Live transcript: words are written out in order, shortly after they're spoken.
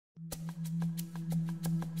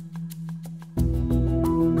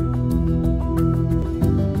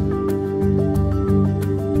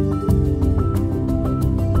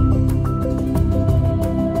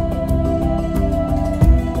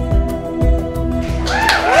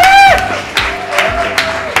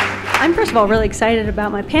first of all, really excited about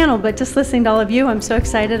my panel, but just listening to all of you, I'm so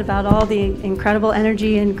excited about all the incredible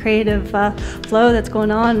energy and creative flow that's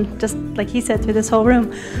going on, just like he said, through this whole room.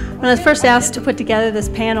 When I was first asked to put together this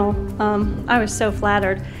panel, I was so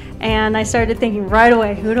flattered. And I started thinking right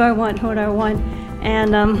away, who do I want, who do I want?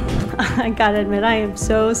 And I gotta admit, I am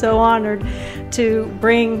so, so honored to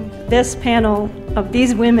bring this panel of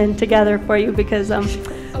these women together for you, because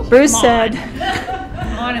Bruce said,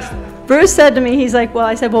 honestly. Bruce said to me, he's like, well,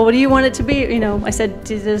 I said, well, what do you want it to be? You know, I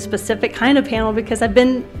said, is it a specific kind of panel? Because I've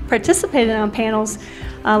been participating on panels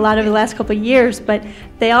a lot over the last couple of years, but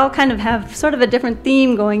they all kind of have sort of a different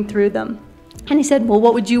theme going through them. And he said, well,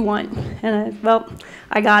 what would you want? And well,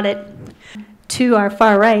 I got it. To our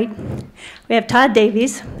far right, we have Tod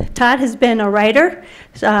Davies. Tod has been a writer,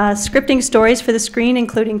 scripting stories for the screen,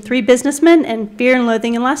 including 3 Businessmen and Fear and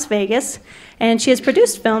Loathing in Las Vegas. And she has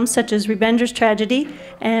produced films such as Revengers Tragedy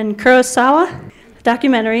and Kurosawa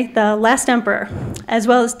documentary, The Last Emperor, as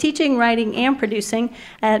well as teaching, writing, and producing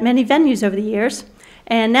at many venues over the years.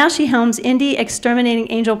 And now she helms indie Exterminating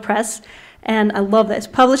Angel Press. And I love this,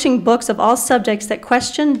 publishing books of all subjects that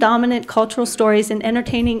question dominant cultural stories in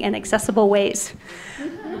entertaining and accessible ways.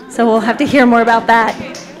 So we'll have to hear more about that.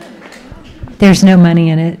 There's no money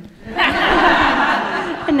in it.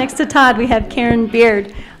 And next to Tod, we have Karen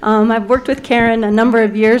Beard. I've worked with Karen a number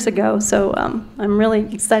of years ago, so I'm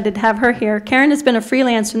really excited to have her here. Karen has been a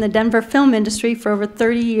freelancer in the Denver film industry for over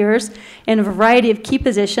 30 years in a variety of key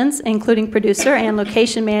positions, including producer and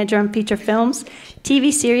location manager on feature films,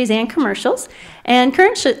 TV series, and commercials. And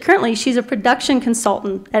currently, she's a production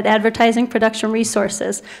consultant at Advertising Production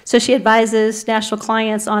Resources, so she advises national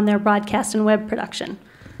clients on their broadcast and web production.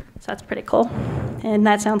 So that's pretty cool. And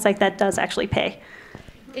that sounds like that does actually pay.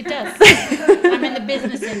 It does. I'm in the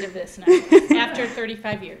business end of this now, after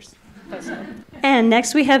 35 years. And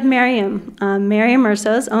next we have Miriam. Miriam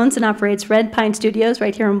Mersos owns and operates Red Pine Studios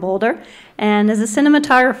right here in Boulder. And as a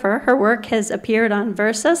cinematographer, her work has appeared on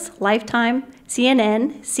Versus, Lifetime,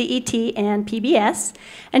 CNN, CET, and PBS.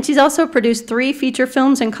 And she's also produced 3 feature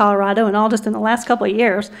films in Colorado, and all just in the last couple of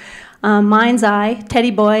years. Mind's Eye,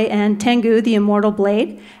 Teddy Boy, and Tengu, the Immortal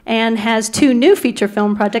Blade, and has 2 new feature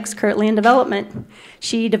film projects currently in development.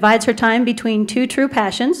 She divides her time between 2 true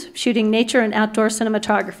passions, shooting nature and outdoor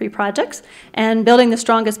cinematography projects, and building the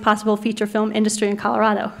strongest possible feature film industry in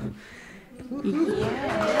Colorado. Yeah.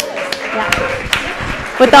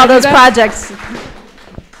 With all those projects.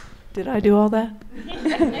 Did I do all that?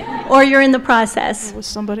 Or you're in the process. Or was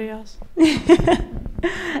somebody else?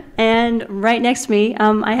 And right next to me,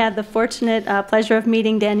 I had the fortunate pleasure of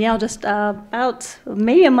meeting Danielle just about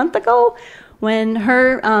maybe a month ago, when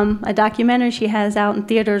her a documentary she has out in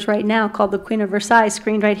theaters right now called The Queen of Versailles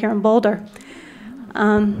screened right here in Boulder.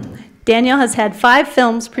 Danielle has had 5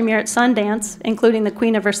 films premiere at Sundance, including The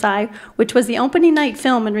Queen of Versailles, which was the opening night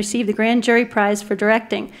film and received the Grand Jury Prize for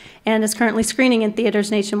directing, and is currently screening in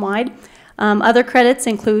theaters nationwide. Other credits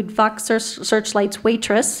include Fox Searchlight's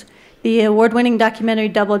Waitress, the award-winning documentary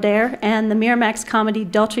Double Dare, and the Miramax comedy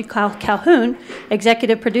Deltry Calhoun,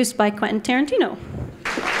 executive produced by Quentin Tarantino.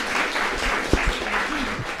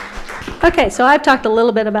 Okay, so I've talked a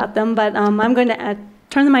little bit about them, but I'm going to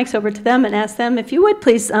turn the mics over to them and ask them, if you would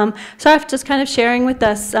please start off just kind of sharing with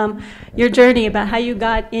us your journey about how you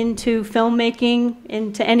got into filmmaking,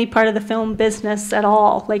 into any part of the film business at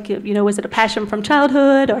all. Like, you know, was it a passion from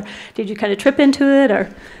childhood, or did you kind of trip into it,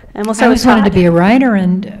 or? And we'll start with Tod. I always wanted to be a writer,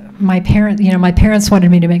 and my parents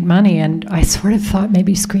wanted me to make money, and I sort of thought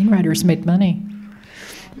maybe screenwriters made money.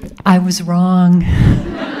 I was wrong,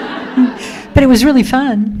 but it was really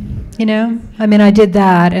fun, you know. I mean, I did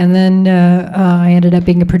that, and then I ended up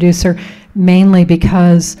being a producer, mainly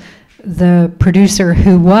because the producer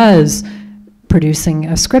who was producing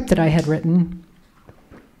a script that I had written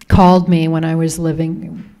called me when I was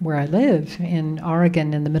living where I live in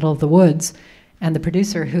Oregon, in the middle of the woods. And the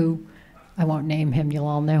producer, who, I won't name him, you'll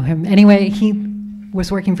all know him. Anyway, he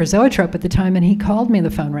was working for Zoetrope at the time, and he called me, the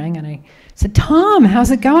phone rang, and I said, Tom, how's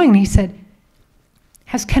it going? And he said,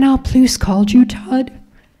 has Canal Plus called you, Tod?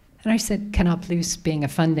 And I said, Canal Plus being a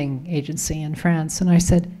funding agency in France. And I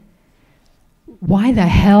said, why the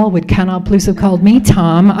hell would Canal Plus have called me,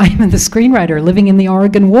 Tom? I'm the screenwriter living in the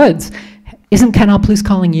Oregon woods. Isn't Canal Plus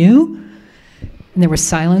calling you? And there was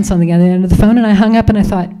silence on the other end of the phone, and I hung up, and I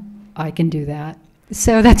thought, I can do that.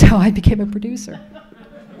 So that's how I became a producer.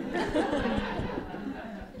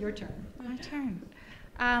 Your turn. My turn.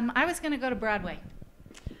 I was going to go to Broadway.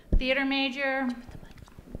 Theater major,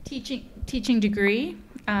 teaching degree.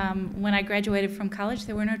 When I graduated from college,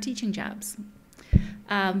 there were no teaching jobs.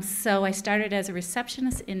 So I started as a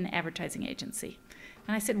receptionist in an advertising agency.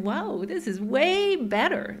 And I said, whoa, this is way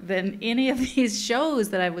better than any of these shows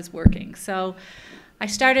that I was working. So I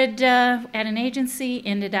started at an agency,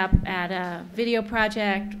 ended up at a video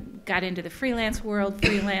project, got into the freelance world,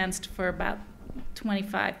 freelanced for about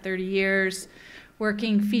 25, 30 years,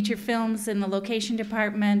 working feature films in the location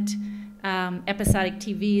department, episodic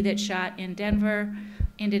TV that shot in Denver,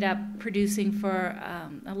 ended up producing for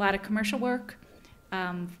a lot of commercial work,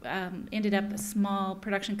 ended up a small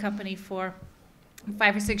production company for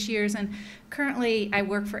 5 or 6 years, and currently I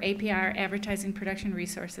work for APR, Advertising Production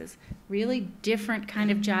Resources. Really different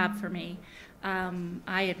kind of job for me.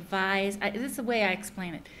 I advise, this is the way I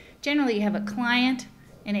explain it. Generally you have a client,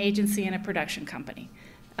 an agency, and a production company.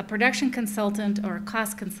 A production consultant or a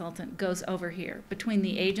cost consultant goes over here between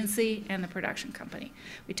the agency and the production company.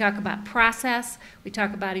 We talk about process, we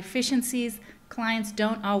talk about efficiencies. Clients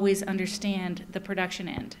don't always understand the production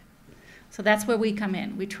end. So that's where we come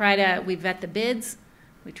in. We vet the bids,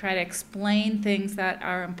 we try to explain things that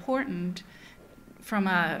are important from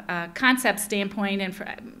a concept standpoint,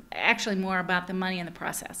 and actually more about the money and the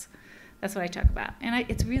process. That's what I talk about. And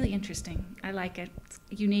it's really interesting. I like it. It's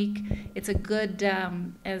unique. It's a good,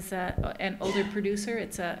 as an older producer,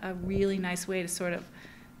 it's a really nice way to sort of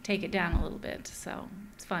take it down a little bit. So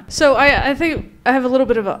it's fun. So I think I have a little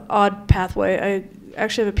bit of an odd pathway. I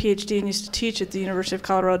actually have a PhD and used to teach at the University of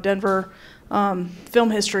Colorado, Denver,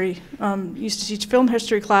 film history. Used to teach film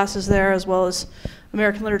history classes there as well as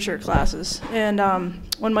American literature classes. And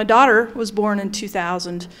when my daughter was born in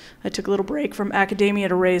 2000, I took a little break from academia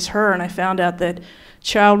to raise her, and I found out that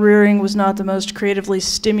child rearing was not the most creatively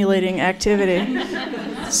stimulating activity.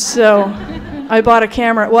 So I bought a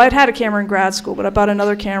camera. Well, I'd had a camera in grad school, but I bought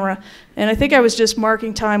another camera, and I think I was just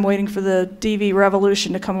marking time waiting for the DV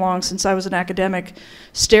revolution to come along. Since I was an academic,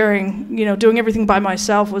 doing everything by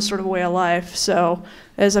myself was sort of a way of life. So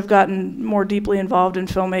as I've gotten more deeply involved in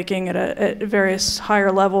filmmaking at various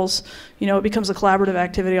higher levels, it becomes a collaborative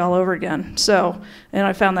activity all over again. So, and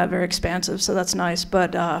I found that very expansive, so that's nice.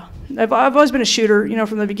 But I've always been a shooter.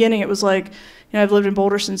 From the beginning, it was like, I've lived in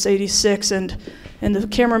Boulder since '86, and the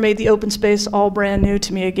camera made the open space all brand new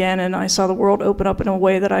to me again, and I saw the world open up in a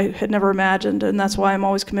way that I had never imagined, and that's why I'm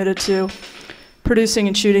always committed to producing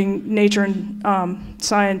and shooting nature and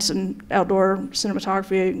science and outdoor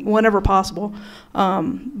cinematography whenever possible.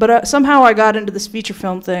 But somehow I got into this feature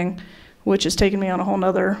film thing, which has taken me on a whole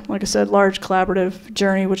nother, like I said, large collaborative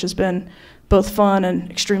journey, which has been both fun and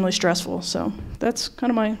extremely stressful. So that's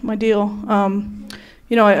kind of my deal.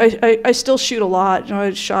 I still shoot a lot.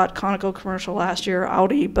 I shot Conoco commercial last year,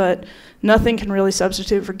 Audi, but nothing can really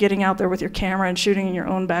substitute for getting out there with your camera and shooting in your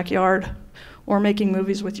own backyard, or making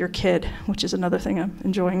movies with your kid, which is another thing I'm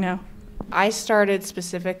enjoying now. I started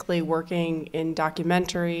specifically working in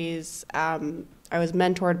documentaries. I was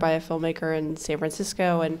mentored by a filmmaker in San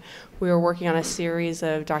Francisco, and we were working on a series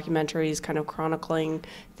of documentaries kind of chronicling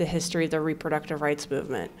the history of the reproductive rights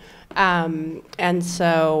movement. And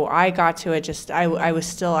so I got to it I was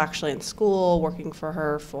still actually in school working for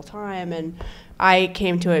her full time, and I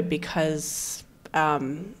came to it because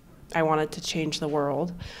I wanted to change the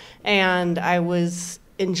world. And I was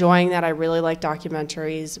enjoying that. I really like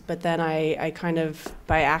documentaries, but then I kind of,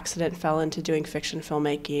 by accident, fell into doing fiction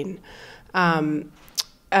filmmaking.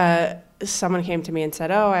 Someone came to me and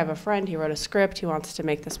said, I have a friend, he wrote a script, he wants to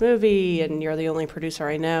make this movie, and you're the only producer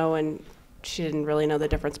I know. And she didn't really know the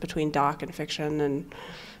difference between doc and fiction.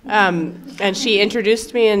 And she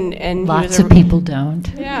introduced me, and lots of people don't.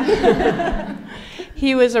 Yeah.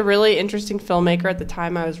 He was a really interesting filmmaker. At the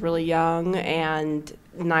time, I was really young and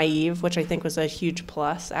naive, which I think was a huge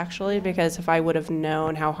plus, actually, because if I would have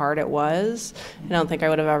known how hard it was, I don't think I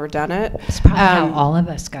would have ever done it. It's probably how all of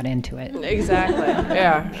us got into it. Exactly.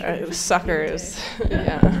 Yeah. It was suckers.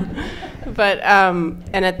 Yeah. But,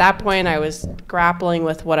 and at that point, I was grappling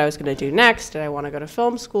with what I was going to do next. Did I want to go to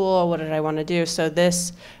film school? What did I want to do? So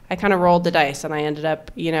I kind of rolled the dice, and I ended up,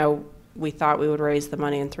 we thought we would raise the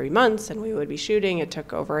money in 3 months and we would be shooting. It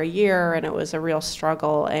took over a year, and it was a real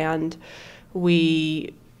struggle.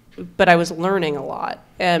 But I was learning a lot.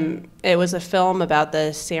 It was a film about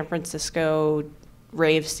the San Francisco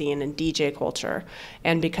rave scene and DJ culture.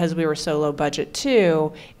 And because we were so low budget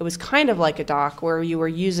too, it was kind of like a doc where you were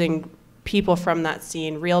using people from that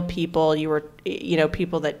scene, real people. You were,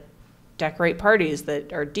 people that decorate parties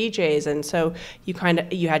that are DJs, and so you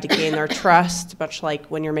had to gain their trust, much like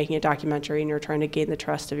when you're making a documentary and you're trying to gain the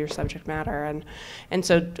trust of your subject matter, and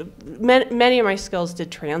so many of my skills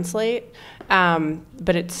did translate,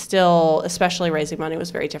 but it's still, especially raising money,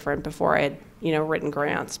 was very different. Before I had written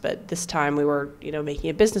grants, but this time we were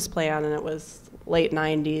making a business plan, and it was late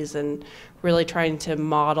 90s and really trying to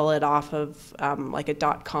model it off of like a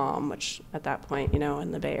 .com, which at that point,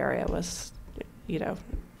 in the Bay Area was,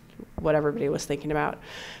 what everybody was thinking about.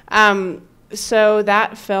 So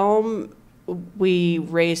that film, we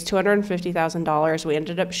raised $250,000. We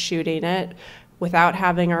ended up shooting it without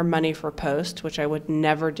having our money for post, which I would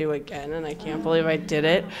never do again, and I can't believe I did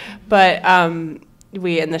it. But and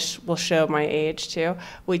this will show my age too,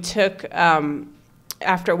 we took,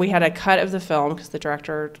 after we had a cut of the film, because the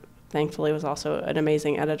director thankfully was also an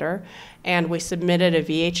amazing editor, and we submitted a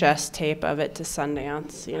VHS tape of it to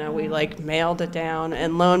Sundance. We mailed it down,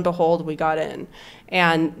 and lo and behold, we got in.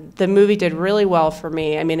 And the movie did really well for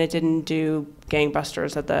me. I mean, it didn't do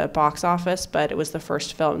gangbusters at the box office, but it was the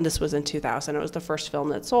first film. This was in 2000. It was the first film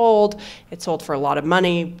that sold. It sold for a lot of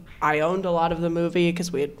money. I owned a lot of the movie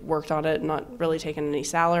because we had worked on it and not really taken any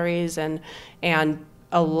salaries.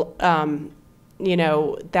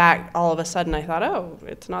 That all of a sudden I thought, oh,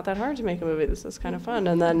 it's not that hard to make a movie. This is kind of fun.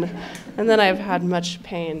 And then I've had much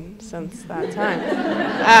pain since that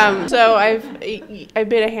time. So I've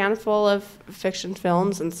made a handful of fiction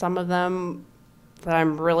films, and some of them that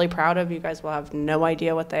I'm really proud of. You guys will have no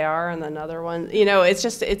idea what they are, and then other ones, it's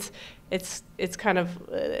just it's kind of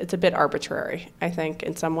it's a bit arbitrary, I think,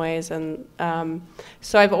 in some ways. And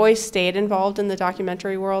so I've always stayed involved in the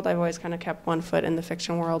documentary world. I've always kind of kept one foot in the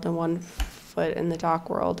fiction world and one foot in the doc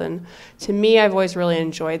world. And to me, I've always really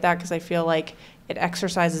enjoyed that because I feel like it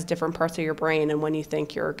exercises different parts of your brain. And when you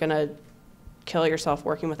think you're going to kill yourself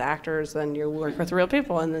working with actors, then you work with real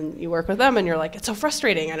people, and then you work with them, and you're like, it's so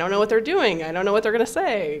frustrating. I don't know what they're doing. I don't know what they're going to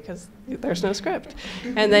say because there's no script.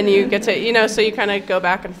 And then you get to, so you kind of go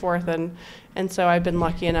back and forth. And so I've been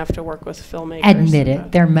lucky enough to work with filmmakers. Admit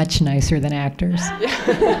it. They're much nicer than actors.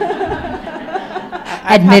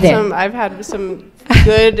 Admit it. I've had some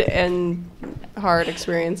good and hard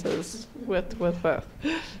experiences with both.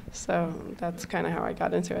 So that's kind of how I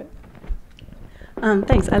got into it.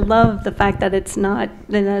 Thanks. I love the fact that it's not,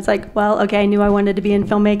 it's like, well, okay, I knew I wanted to be in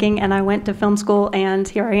filmmaking, and I went to film school, and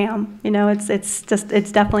here I am. It's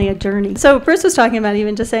definitely a journey. So Bruce was talking about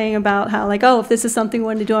even just saying about how, like, oh, if this is something we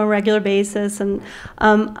want to do on a regular basis, and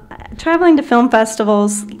traveling to film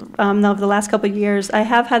festivals over the last couple of years, I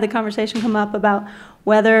have had the conversation come up about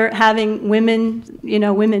whether having women,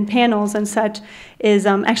 women panels and such is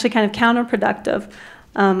actually kind of counterproductive.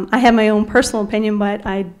 I have my own personal opinion, but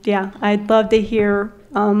I'd love to hear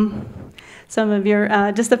some of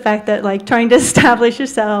your, just the fact that, like, trying to establish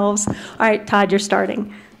yourselves. All right, Todd, you're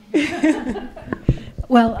starting.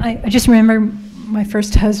 Well, I just remember my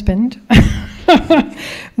first husband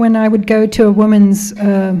when I would go to a woman's,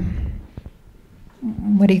 what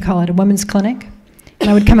do you call it, a women's clinic? And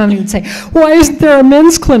I would come home and he would say, why isn't there a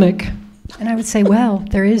men's clinic? And I would say, well,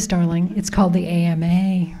 there is, darling. It's called the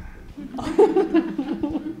AMA.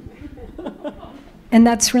 And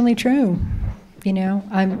that's really true.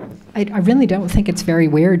 I really don't think it's very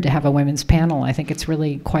weird to have a women's panel. I think it's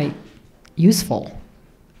really quite useful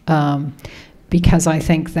because I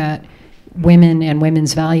think that women and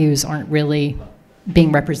women's values aren't really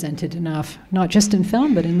being represented enough, not just in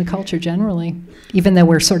film, but in the culture generally, even though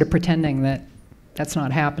we're sort of pretending that that's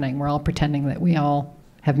not happening. We're all pretending that we all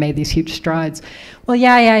have made these huge strides. Well,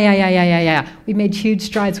 yeah. We made huge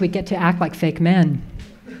strides. We get to act like fake men.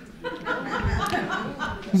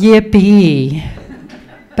 Yippee.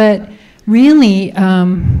 But really,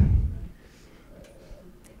 am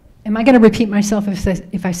I going to repeat myself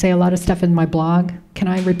if I say a lot of stuff in my blog? Can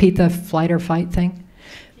I repeat the flight or fight thing?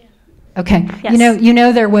 Yeah. Okay. Yes.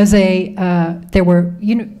 There was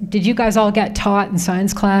did you guys all get taught in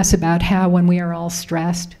science class about how when we are all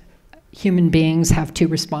stressed, human beings have two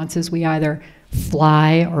responses. We either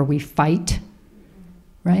fly or we fight,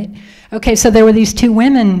 right? Okay, so there were these two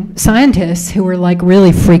women scientists who were like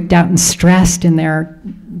really freaked out and stressed in their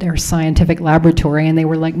scientific laboratory, and they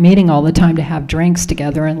were like meeting all the time to have drinks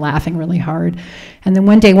together and laughing really hard. And then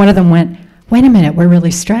one day one of them went, wait a minute, we're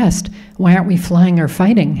really stressed. Why aren't we flying or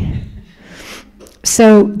fighting?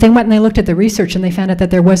 So they went and they looked at the research, and they found out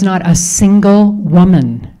that there was not a single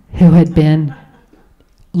woman who had been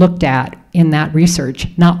looked at in that research,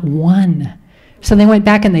 not one. So they went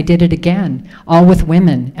back and they did it again, all with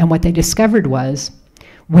women. And what they discovered was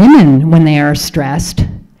women, when they are stressed,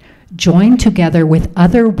 join together with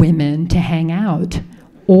other women to hang out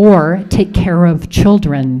or take care of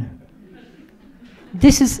children.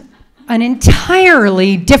 This is an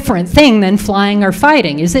entirely different thing than flying or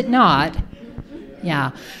fighting, is it not? Yeah.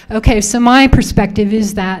 Okay, so my perspective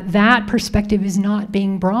is that perspective is not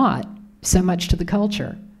being brought so much to the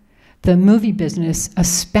culture. The movie business,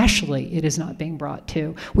 especially, it is not being brought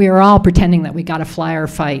to. We are all pretending that we got to fly or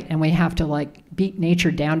fight, and we have to, like, beat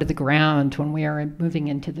nature down to the ground when we are moving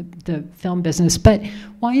into the film business. But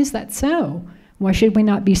why is that so? Why should we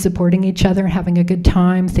not be supporting each other, having a good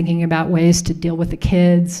time, thinking about ways to deal with the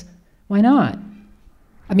kids? Why not?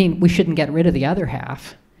 I mean, we shouldn't get rid of the other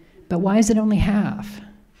half, but why is it only half?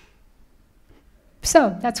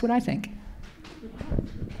 So that's what I think.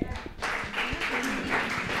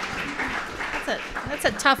 That's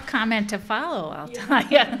a tough comment to follow, I'll tell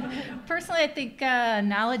you. Personally, I think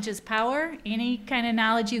knowledge is power. Any kind of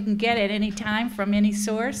knowledge you can get at any time from any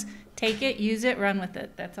source, take it, use it, run with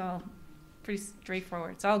it. That's all pretty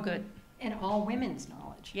straightforward. It's all good. And all women's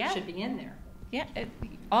knowledge should be in there. Yeah,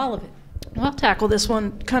 all of it. Well, I'll tackle this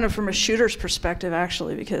one kind of from a shooter's perspective,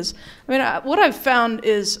 actually, because, I mean, what I've found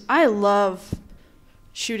is I love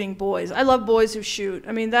shooting boys. I love boys who shoot.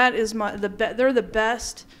 I mean, that is they're the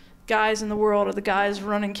best guys in the world, are the guys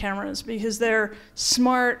running cameras, because they're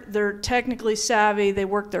smart, they're technically savvy, they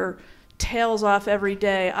work their tails off every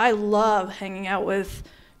day. I love hanging out with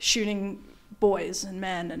shooting boys and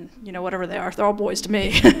men and, you know, whatever they are. They're all boys to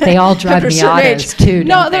me. They all drive Miatas too,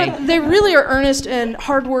 don't they? They really are earnest and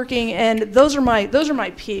hardworking, and those are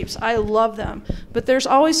my peeps. I love them. But there's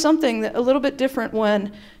always something that a little bit different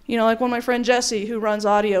when, you know, like when my friend Jessie, who runs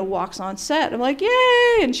audio, walks on set. I'm like,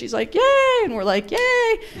 yay! And she's like, yay! And we're like,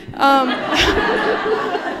 yay!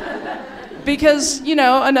 Because, you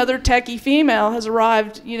know, another techie female has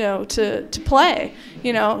arrived, you know, to play,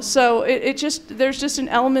 you know. So there's just an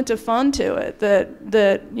element of fun to it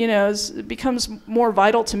that you know, it becomes more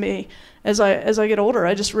vital to me as I get older.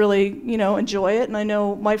 I just really, you know, enjoy it. And I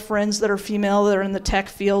know my friends that are female that are in the tech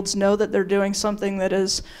fields know that they're doing something that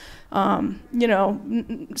is, you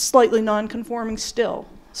know, slightly non-conforming still.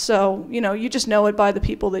 So, you know, you just know it by the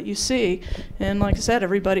people that you see. And like I said,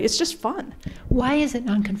 everybody, it's just fun. Why is it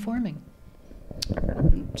non-conforming?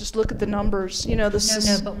 Just look at the numbers. You know,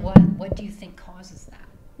 but what do you think causes that?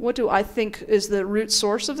 What do I think is the root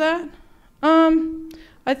source of that?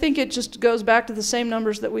 I think it just goes back to the same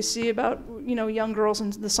numbers that we see about, you know, young girls in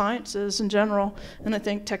the sciences in general. And I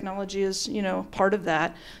think technology is, you know, part of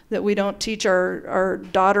that we don't teach our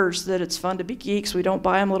daughters that it's fun to be geeks. We don't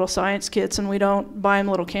buy them little science kits, and we don't buy them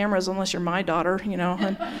little cameras unless you're my daughter, you know.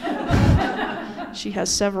 And she has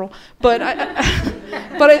several. But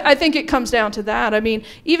I think it comes down to that. I mean,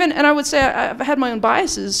 and I would say I've had my own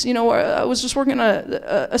biases. You know, I was just working on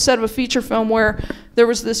a set of a feature film where there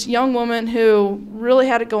was this young woman who really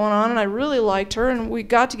had it going on, and I really liked her, and we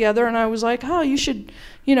got together, and I was like, oh, you should,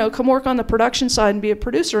 you know, come work on the production side and be a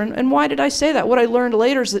producer. And why did I say that? What I learned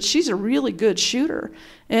later is that she's a really good shooter.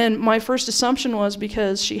 And my first assumption was,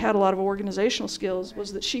 because she had a lot of organizational skills,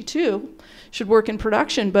 was that she too should work in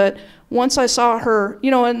production. But once I saw her, you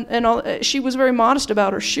know, she was very modest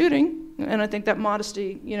about her shooting. And I think that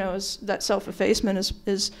modesty, you know, that self-effacement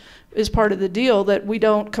is part of the deal, that we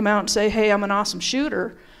don't come out and say, hey, I'm an awesome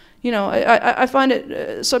shooter. You know, I find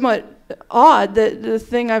it somewhat odd that the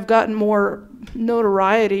thing I've gotten more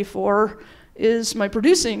notoriety for is my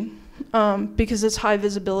producing, because it's high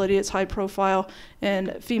visibility, it's high profile,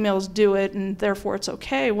 and females do it, and therefore it's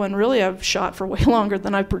okay, when really I've shot for way longer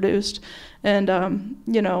than I've produced. And,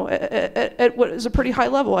 you know, at what is a pretty high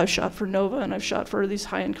level, I've shot for Nova, and I've shot for these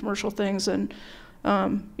high-end commercial things, and,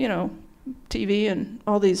 you know, TV and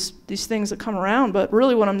all these things that come around. But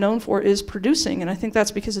really what I'm known for is producing, and I think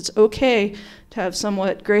that's because it's okay to have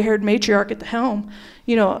somewhat gray-haired matriarch at the helm,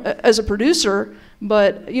 you know, as a producer.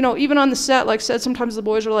 But, you know, even on the set, like I said, sometimes the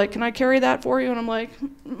boys are like, can I carry that for you? And I'm like,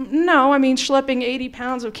 no, I mean, schlepping 80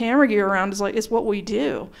 pounds of camera gear around is what we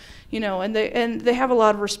do. You know, and they have a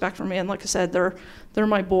lot of respect for me, and like I said, they're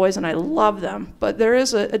my boys, and I love them. But there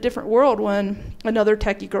is a different world when another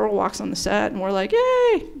techie girl walks on the set, and we're like,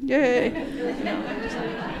 yay, yay. You know?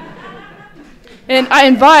 And I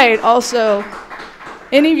invite also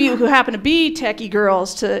any of you who happen to be techie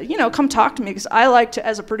girls to, you know, come talk to me, because I like to,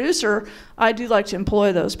 as a producer, I do like to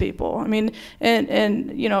employ those people. I mean,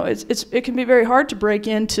 and you know, it can be very hard to break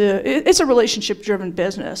into. It's a relationship-driven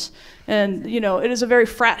business, and you know, it is a very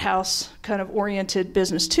frat house kind of oriented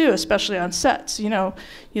business too, especially on sets. You know,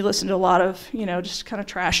 you listen to a lot of, you know, just kind of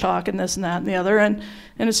trash talk and this and that and the other, and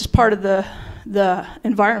it's just part of the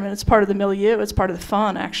environment. It's part of the milieu. It's part of the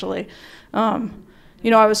fun, actually. You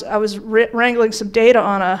know, I was wrangling some data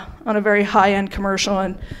on a very high-end commercial,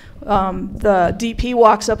 and the DP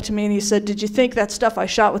walks up to me and he said, "Did you think that stuff I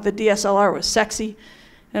shot with the DSLR was sexy?"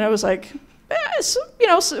 And I was like, you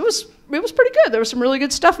know, it was pretty good. There was some really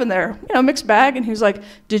good stuff in there, you know, mixed bag. And he was like,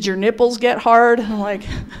 "Did your nipples get hard?" And I'm like,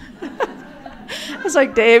 I was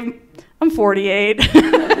like, "Dave, I'm 48.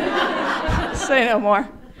 Say no more."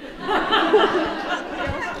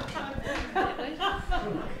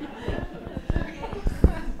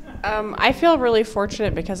 I feel really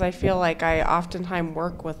fortunate because I feel like I oftentimes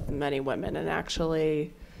work with many women, and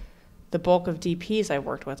actually the bulk of DPs I've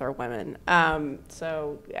worked with are women. And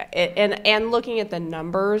looking at the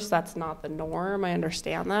numbers, that's not the norm. I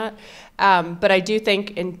understand that. But I do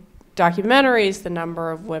think in documentaries, the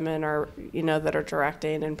number of women are, that are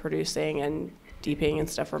directing and producing and DPing and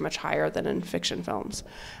stuff are much higher than in fiction films.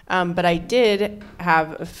 But I did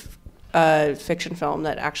have a fiction film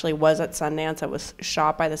that actually was at Sundance. It was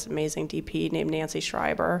shot by this amazing DP named Nancy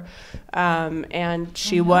Schreiber. And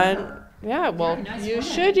she won. Yeah, well,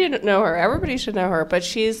 you know her. Everybody should know her. But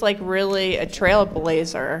she's like really a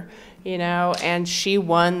trailblazer, and she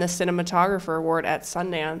won the cinematographer award at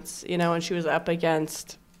Sundance, and she was up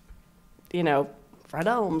against, Fred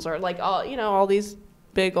Helms or like all these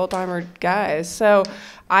big old timer guys. So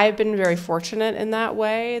I've been very fortunate in that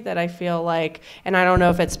way that I feel like, and I don't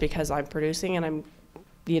know if it's because I'm producing and I'm,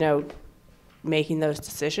 making those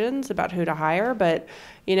decisions about who to hire, but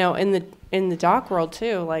in the doc world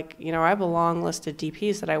too, like, I have a long list of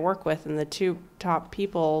DPs that I work with, and the 2 top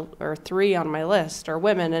people or 3 on my list are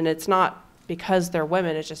women, and it's not because they're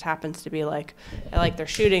women, it just happens to be like I like their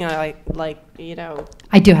shooting, I like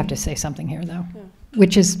I do have to say something here though. Yeah.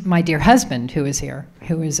 Which is my dear husband, who is here,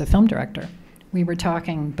 who is a film director. We were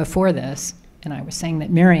talking before this, and I was saying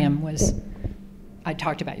that I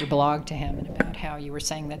talked about your blog to him and about how you were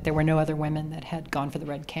saying that there were no other women that had gone for the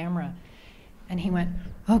red camera. And he went,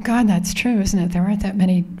 oh God, that's true, isn't it? There aren't that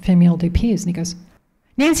many female DPs. And he goes,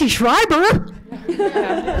 Nancy Schreiber?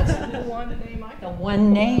 Yeah, that's the one name I The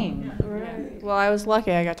one name. Right. Well, I was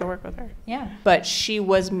lucky I got to work with her. Yeah. But she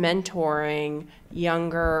was mentoring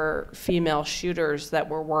younger female shooters that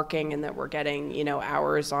were working and that were getting,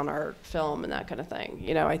 hours on our film and that kind of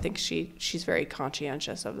thing. I think she's very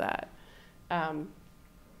conscientious of that.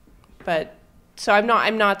 But so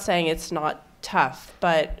I'm not saying it's not tough,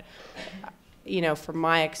 but from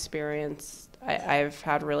my experience, I've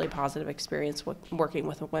had really positive experience working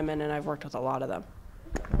with women, and I've worked with a lot of them.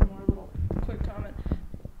 One more little quick comment.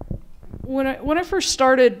 When I first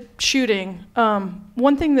started shooting,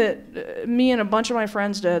 one thing that me and a bunch of my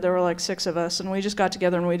friends did, there were like 6 of us, and we just got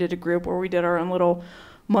together and we did a group where we did our own little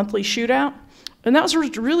monthly shootout. And that was a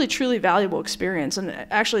really, truly valuable experience. And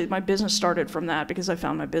actually, my business started from that because I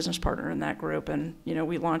found my business partner in that group. And,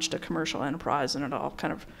 we launched a commercial enterprise, and it all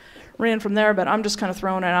kind of ran from there. But I'm just kind of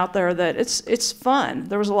throwing it out there that it's fun.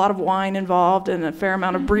 There was a lot of wine involved and a fair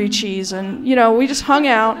amount of brie cheese. And, we just hung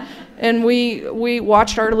out, and we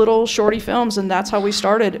watched our little shorty films, and that's how we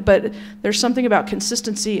started. But there's something about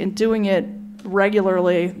consistency and doing it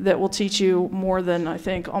regularly that will teach you more than I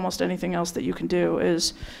think almost anything else that you can do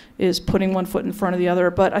is putting one foot in front of the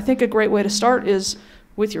other. But I think a great way to start is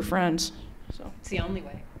with your friends. So it's the only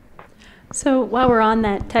way. So while we're on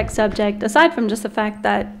that tech subject, aside from just the fact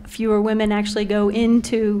that fewer women actually go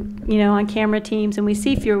into, on camera teams, and we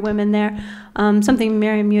see fewer women there, something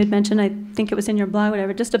Miriam, you had mentioned, I think it was in your blog,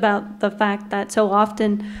 whatever, just about the fact that so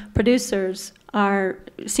often producers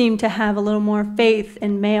seem to have a little more faith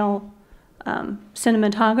in male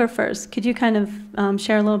cinematographers. Could you kind of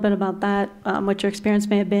share a little bit about that, what your experience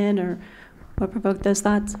may have been, or what provoked those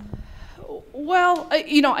thoughts? Well,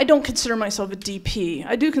 I don't consider myself a DP.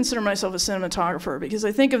 I do consider myself a cinematographer because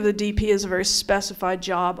I think of the DP as a very specified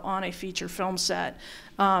job on a feature film set.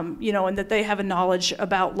 And that they have a knowledge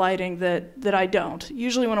about lighting that I don't.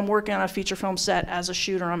 Usually when I'm working on a feature film set as a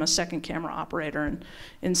shooter, I'm a second camera operator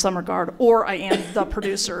in some regard, or I am the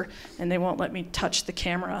producer, and they won't let me touch the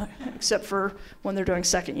camera except for when they're doing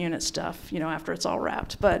second unit stuff, after it's all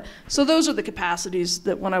wrapped. But so those are the capacities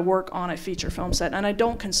that when I work on a feature film set, and I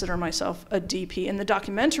don't consider myself a DP. In the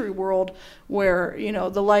documentary world, where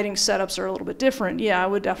the lighting setups are a little bit different, yeah, I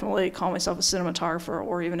would definitely call myself a cinematographer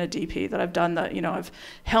or even a DP. That I've done that, I've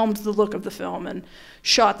helmed the look of the film and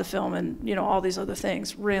shot the film and all these other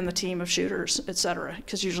things, ran the team of shooters, etc.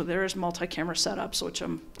 Because usually there is multi-camera setups, which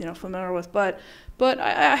I'm familiar with. But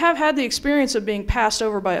I have had the experience of being passed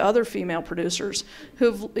over by other female producers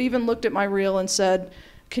who've even looked at my reel and said,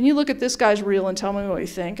 can you look at this guy's reel and tell me what you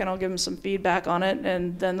think? And I'll give them some feedback on it,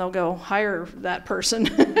 and then they'll go hire that person,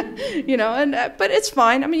 but it's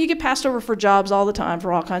fine. I mean, you get passed over for jobs all the time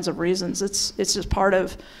for all kinds of reasons. It's just part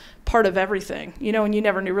of everything, and you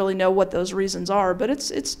never really know what those reasons are, but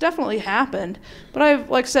it's definitely happened. But I've,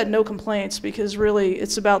 like I said, no complaints, because really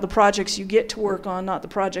it's about the projects you get to work on, not the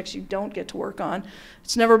projects you don't get to work on.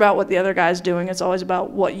 It's never about what the other guy's doing. It's always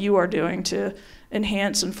about what you are doing to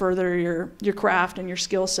enhance and further your craft and your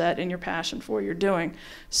skill set and your passion for what you're doing.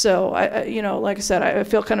 So like I said, I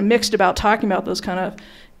feel kind of mixed about talking about those kind of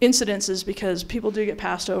incidences, because people do get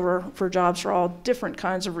passed over for jobs for all different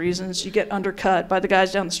kinds of reasons. You get undercut by the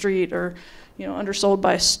guys down the street, or undersold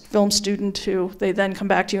by a film student who they then come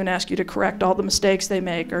back to you and ask you to correct all the mistakes they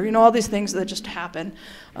make, or all these things that just happen.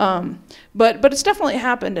 But it's definitely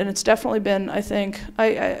happened, and it's definitely been, I think,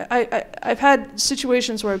 I've had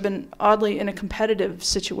situations where I've been oddly in a competitive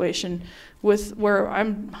situation where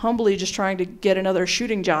I'm humbly just trying to get another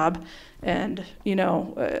shooting job, and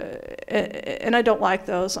and I don't like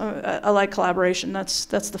those. I like collaboration. That's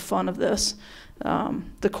the fun of this.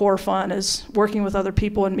 The core fun is working with other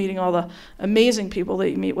people and meeting all the amazing people that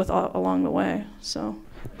you meet with along the way. So,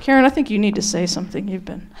 Karen, I think you need to say something. You've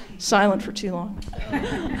been silent for too long.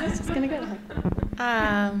 I was just going to go.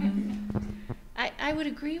 I would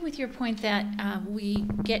agree with your point that we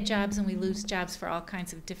get jobs and we lose jobs for all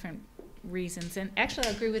kinds of different reasons. And actually,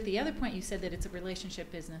 I agree with the other point you said, that it's a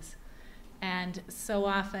relationship business. And so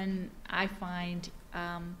often I find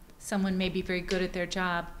someone may be very good at their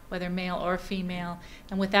job, whether male or female,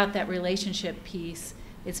 and without that relationship piece,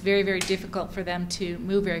 it's very, very difficult for them to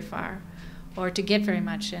move very far or to get very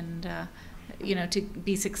much, and to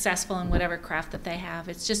be successful in whatever craft that they have.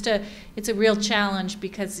 It's a real challenge,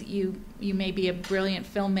 because you may be a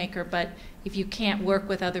brilliant filmmaker, but if you can't work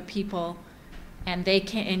with other people and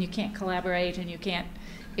you can't collaborate, and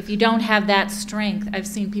if you don't have that strength, I've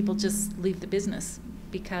seen people just leave the business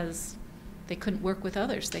because they couldn't work with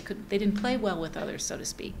others. They didn't play well with others, so to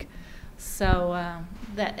speak. So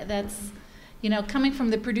that's, coming from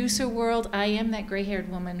the producer world, I am that gray-haired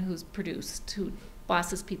woman who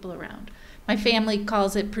bosses people around. My family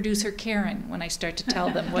calls it producer Karen when I start to tell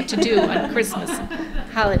them what to do on Christmas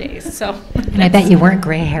holidays. So. And I bet you weren't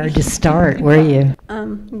gray-haired to start, were you?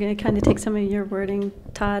 I'm going to kind of take some of your wording,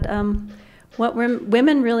 Todd. What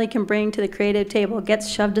women really can bring to the creative table gets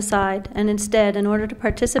shoved aside, and instead, in order to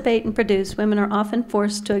participate and produce, women are often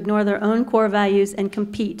forced to ignore their own core values and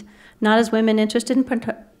compete, not as women interested in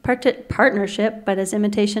partnership, but as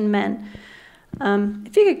imitation men.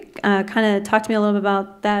 If you could kind of talk to me a little bit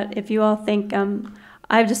about that, if you all think,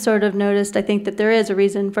 I've just sort of noticed, I think that there is a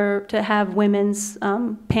reason to have women's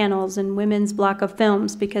panels and women's block of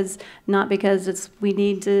films, not because we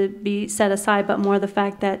need to be set aside, but more the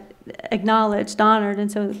fact that acknowledged, honored,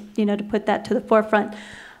 and so, to put that to the forefront.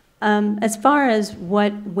 As far as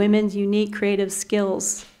what women's unique creative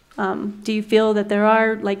skills, do you feel that there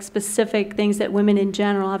are specific things that women in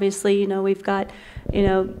general, obviously, we've got,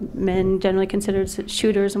 men generally considered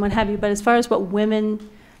shooters and what have you, but as far as what women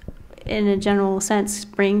in a general sense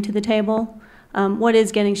bring to the table, what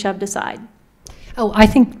is getting shoved aside? Oh, I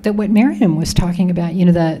think that what Miriam was talking about,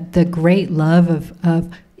 the great love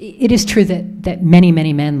of it is true that many,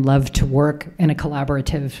 many men love to work in a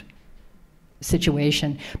collaborative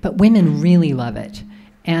situation, but women really love it.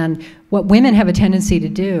 And what women have a tendency to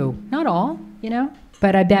do, not all,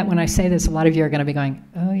 but I bet when I say this, a lot of you are going to be going,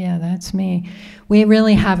 oh yeah, that's me. We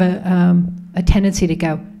really have a tendency to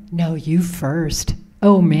go, no, you first.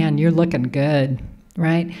 Oh man, you're looking good,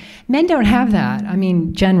 right? Men don't have that. I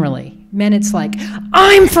mean, generally. Men, it's like,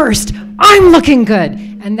 I'm first, I'm looking good.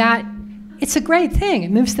 And it's a great thing. It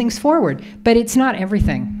moves things forward, but it's not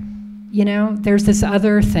everything. There's this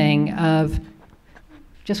other thing of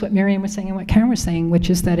just what Miriam was saying and what Karen was saying, which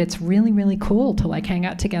is that it's really, really cool to hang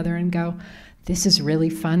out together and go, this is really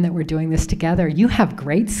fun that we're doing this together. You have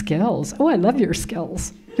great skills. Oh, I love your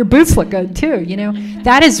skills. Your boots look good too,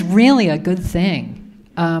 That is really a good thing.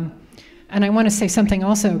 And I want to say something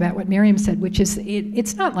also about what Miriam said, which is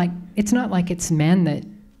it's not like it's men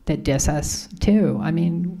that diss us too. I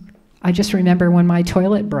mean, I just remember when my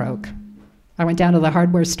toilet broke. I went down to the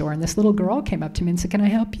hardware store, and this little girl came up to me and said, "Can I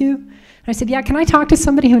help you?" And I said, "Yeah, can I talk to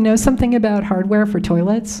somebody who knows something about hardware for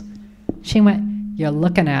toilets?" She went, "You're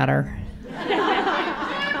looking at her."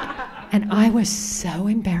 And I was so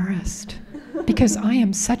embarrassed because I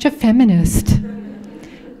am such a feminist.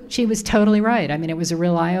 She was totally right. I mean, it was a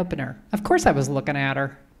real eye-opener. Of course I was looking at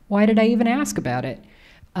her. Why did I even ask about it?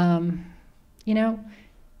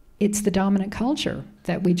 It's the dominant culture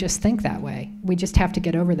that we just think that way. We just have to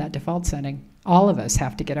get over that default setting. All of us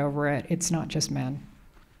have to get over it. It's not just men.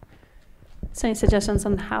 So any suggestions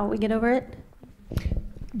on how we get over it?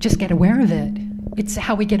 Just get aware of it. It's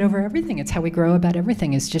how we get over everything. It's how we grow about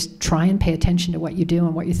everything, is just try and pay attention to what you do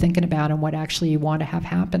and what you're thinking about and what actually you want to have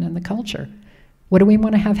happen in the culture. What do we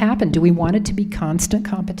want to have happen? Do we want it to be constant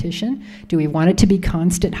competition? Do we want it to be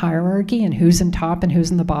constant hierarchy and who's in top and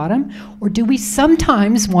who's in the bottom? Or do we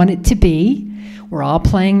sometimes want it to be, we're all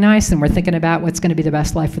playing nice and we're thinking about what's going to be the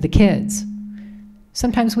best life for the kids?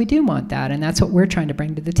 Sometimes we do want that, and that's what we're trying to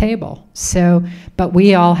bring to the table. So, but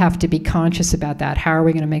we all have to be conscious about that. How are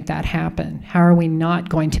we going to make that happen? How are we not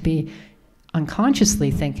going to be unconsciously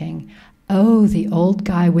thinking, oh, the old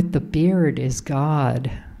guy with the beard is God,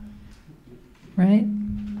 right?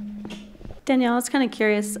 Danielle, I was kind of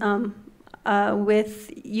curious,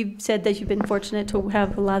 you said that you've been fortunate to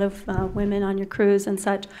have a lot of women on your crews and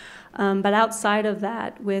such, but outside of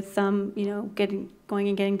that, with going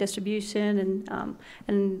and getting distribution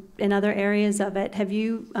and in other areas of it, have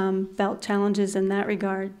you felt challenges in that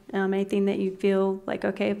regard? Anything that you feel like,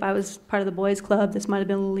 okay, if I was part of the boys' club, this might have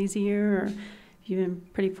been a little easier, or you've been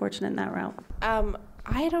pretty fortunate in that route?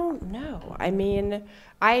 I don't know. I mean,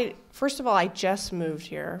 first of all, I just moved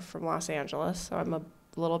here from Los Angeles, so I'm a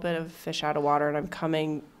little bit of fish out of water, and I'm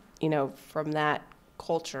coming, from that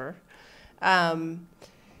culture.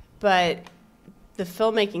 But the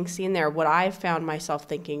filmmaking scene there, what I've found myself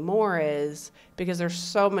thinking more is, because there's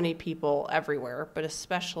so many people everywhere, but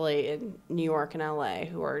especially in New York and LA,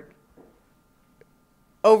 who are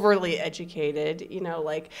overly educated,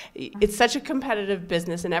 it's such a competitive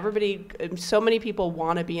business, and so many people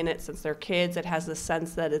want to be in it since they're kids. It has the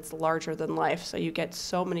sense that it's larger than life, so you get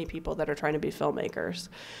so many people that are trying to be filmmakers.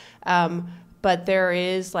 But there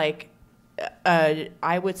is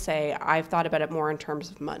I would say I've thought about it more in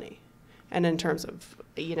terms of money, and in terms of,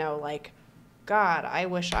 God, I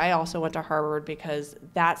wish I also went to Harvard, because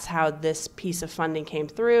that's how this piece of funding came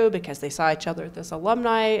through, because they saw each other at this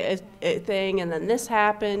alumni thing, and then this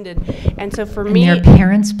happened, and so for me, their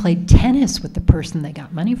parents played tennis with the person they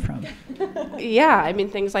got money from. Yeah, I mean,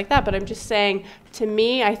 things like that. But I'm just saying, to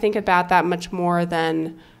me, I think about that much more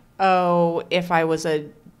than, oh, if I was a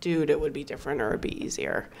dude, it would be different or it would be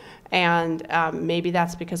easier. And maybe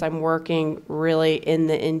that's because I'm working really in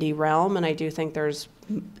the indie realm, and I do think there's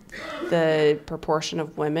the proportion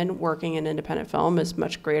of women working in independent film is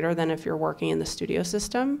much greater than if you're working in the studio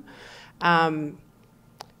system. But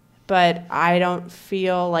I don't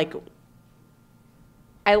feel like,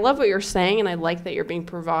 I love what you're saying, and I like that you're being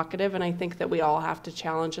provocative, and I think that we all have to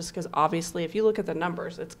challenge this, because obviously if you look at the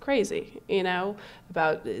numbers, it's crazy,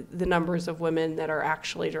 about the numbers of women that are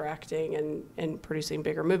actually directing and producing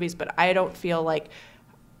bigger movies. But I don't feel like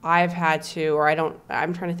I've had to, or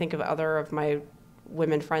I'm trying to think of other of my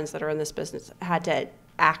women friends that are in this business, had to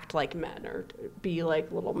act like men or be like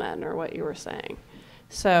little men, or what you were saying.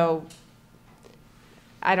 So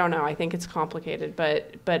I don't know. I think it's complicated,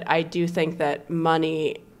 but I do think that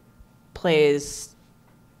money plays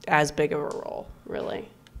as big of a role, really.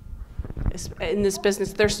 In this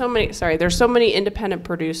business, there's so many independent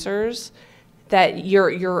producers that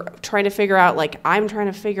you're trying to figure out, I'm trying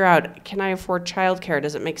to figure out, can I afford childcare?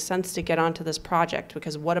 Does it make sense to get onto this project?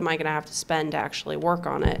 Because what am I going to have to spend to actually work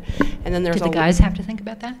on it? And then there's Do the guys have to think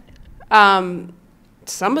about that?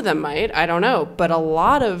 Some of them might, I don't know, but a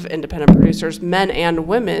lot of independent producers, men and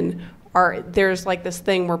women, there's this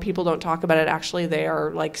thing where people don't talk about it. Actually, they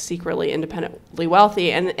are secretly independently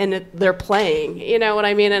wealthy, and they're playing. You know what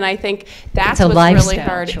I mean? And I think that's what's really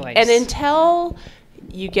hard. Choice. And until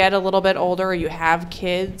you get a little bit older, or you have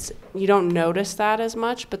kids, you don't notice that as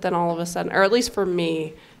much. But then all of a sudden, or at least for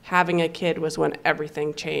me, having a kid was when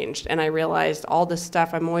everything changed, and I realized all this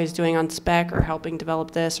stuff I'm always doing on spec or helping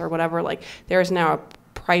develop this or whatever, there's now a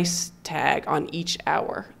price tag on each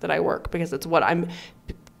hour that I work, because it's what I'm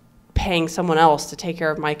paying someone else to take care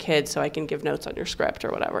of my kids so I can give notes on your script or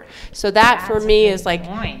whatever. So that's for me is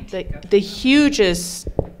the hugest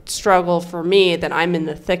struggle for me, that I'm in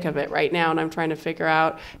the thick of it right now, and I'm trying to figure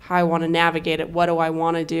out how I want to navigate it. What do I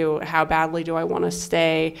want to do? How badly do I want to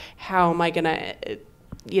stay? How am I going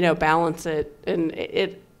to balance it? And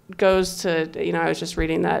it goes to, I was just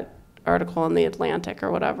reading that article in The Atlantic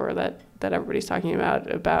or whatever that everybody's talking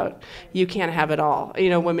about you can't have it all.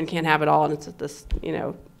 Women can't have it all, and it's this,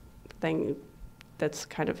 thing that's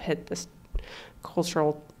kind of hit this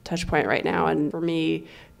cultural touch point right now. And for me,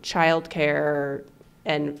 childcare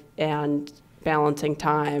and balancing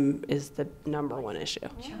time is the number one issue.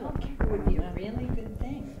 Childcare would be a really good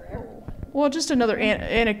thing for everyone. Well, just another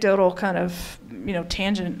anecdotal kind of,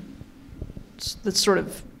 tangent that sort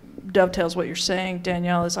of dovetails what you're saying,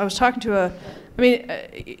 Danielle, is I was talking to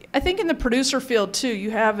I think in the producer field too, you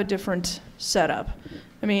have a different setup.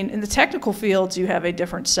 In the technical fields, you have a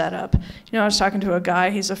different setup. I was talking to a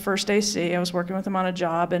guy, he's a first AC, I was working with him on a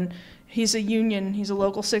job, and he's a union, he's a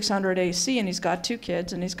local 600 AC, and he's got 2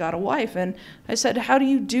 kids, and he's got a wife. And I said, how do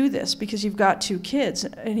you do this? Because you've got 2 kids.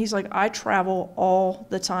 And he's like, I travel all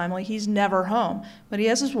the time. He's never home. But he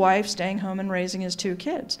has his wife staying home and raising his 2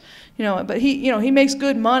 kids. But he makes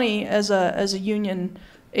good money as a union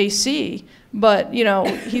AC, but,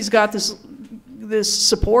 he's got this this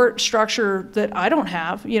support structure that I don't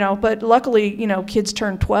have, you know, but luckily, you know, kids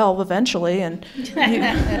turn 12 eventually, and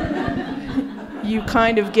you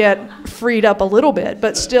kind of get freed up a little bit,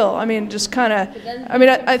 but still, I mean, just kind of, I mean,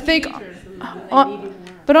 I think,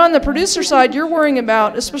 but on the producer side, you're worrying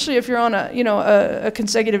about, especially if you're on a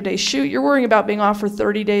consecutive day shoot, you're worrying about being off for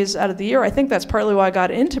 30 days out of the year. I think that's partly why I got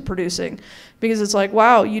into producing, because it's like,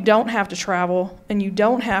 wow, you don't have to travel and you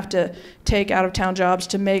don't have to take out-of-town jobs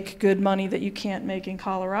to make good money that you can't make in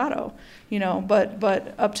Colorado, you know.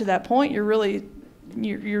 But up to that point, you're really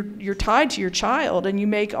you're tied to your child, and you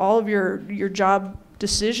make all of your job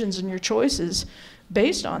decisions and your choices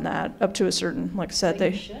based on that up to a certain, like I said,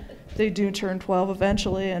 they do turn 12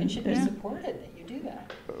 eventually, and you should be supported that you do that.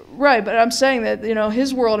 Right, but I'm saying that, you know,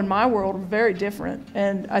 his world and my world are very different,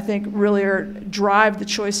 and I think really drive the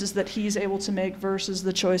choices that he's able to make versus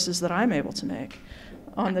the choices that I'm able to make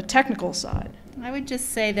on the technical side. I would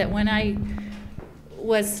just say that when I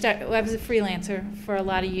was a freelancer for a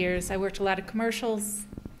lot of years. I worked a lot of commercials,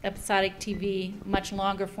 episodic TV, much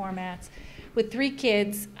longer formats. With 3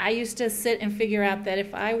 kids, I used to sit and figure out that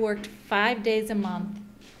if I worked 5 days a month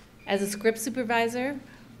as a script supervisor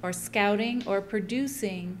or scouting or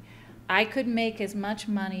producing, I could make as much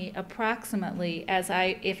money approximately as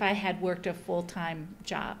if I had worked a full-time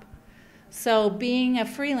job. So being a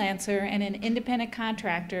freelancer and an independent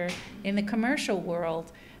contractor in the commercial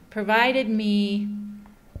world provided me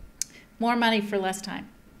more money for less time.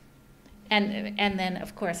 And then,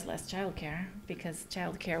 of course, less childcare, because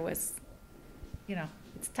childcare was, you know,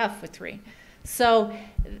 it's tough with 3. So,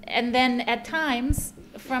 and then at times,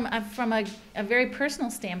 from a very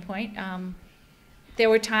personal standpoint, there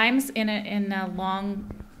were times in a long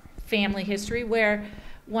family history where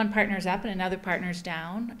one partner's up and another partner's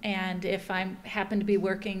down. And if I happened to be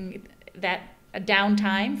working, that a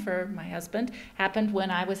downtime for my husband happened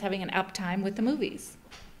when I was having an uptime with the movies.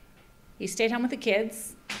 He stayed home with the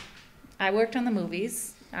kids. I worked on the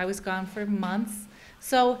movies. I was gone for months.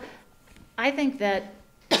 So I think that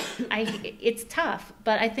it's tough,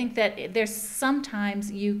 but I think that there's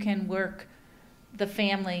sometimes you can work the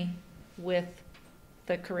family with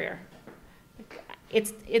the career.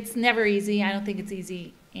 It's never easy. I don't think it's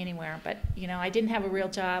easy anywhere, but you know, I didn't have a real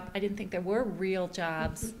job. I didn't think there were real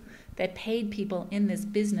jobs that paid people in this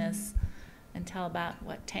business until about,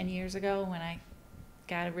 10 years ago when I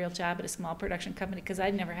got a real job at a small production company, because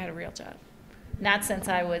I'd never had a real job. Not since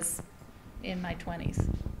I was in my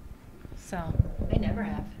 20s. So. I never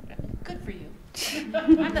have. Good for you.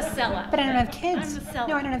 I'm the sellout. But I don't have kids. I'm the sellout.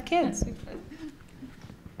 No, I don't have kids.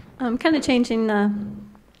 I'm kind of changing the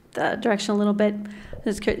direction a little bit.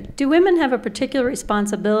 Do women have a particular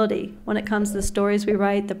responsibility when it comes to the stories we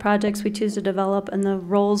write, the projects we choose to develop, and the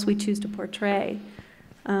roles we choose to portray?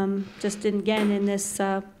 Just again in this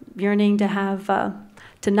yearning to have,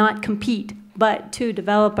 to not compete, but to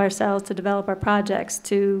develop ourselves, to develop our projects,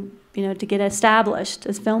 to get established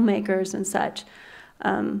as filmmakers and such.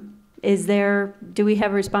 Do we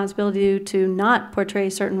have a responsibility to not portray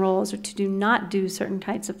certain roles or to not do certain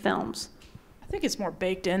types of films? I think it's more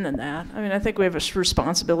baked in than that. I mean, I think we have a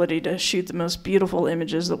responsibility to shoot the most beautiful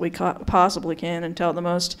images that we possibly can and tell the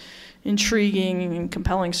most intriguing and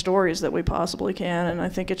compelling stories that we possibly can. And I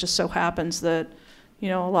think it just so happens that,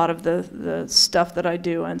 a lot of the stuff that I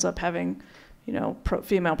do ends up having,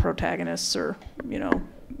 female protagonists or,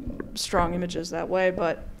 strong images that way.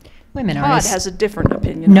 But women Todd artists has a different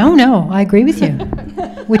opinion. No, I agree with you.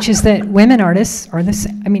 Which is that women artists are the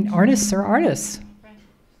same. I mean, artists are artists.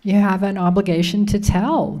 You have an obligation to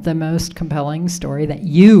tell the most compelling story that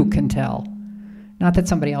you can tell, not that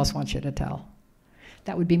somebody else wants you to tell.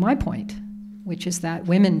 That would be my point, which is that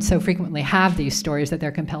women so frequently have these stories that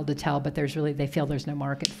they're compelled to tell, but they feel there's no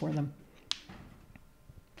market for them.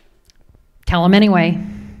 Tell them anyway.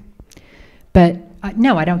 But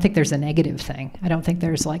no, I don't think there's a negative thing. I don't think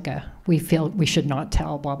there's we feel we should not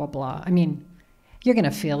tell, blah, blah, blah. I mean, you're going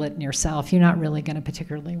to feel it in yourself. You're not really going to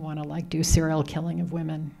particularly want to do serial killing of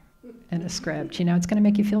women in a script. It's going to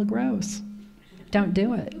make you feel gross. Don't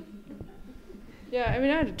do it. Yeah, I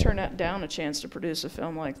mean, I had to turn down a chance to produce a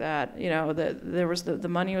film like that. There was the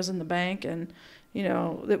money was in the bank, and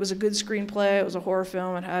it was a good screenplay. It was a horror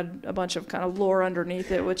film. It had a bunch of kind of lore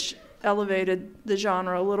underneath it, which elevated the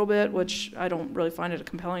genre a little bit, which I don't really find it a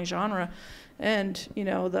compelling genre. And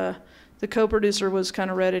the co-producer was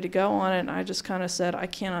kind of ready to go on it, and I just kind of said, I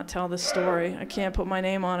cannot tell this story. I can't put my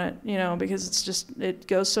name on it, because it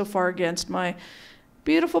goes so far against my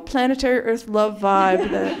beautiful planetary Earth love vibe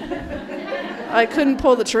that I couldn't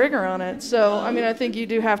pull the trigger on it. So, I mean, I think you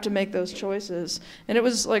do have to make those choices. And it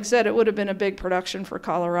was, like I said, it would have been a big production for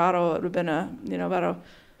Colorado. It would have been about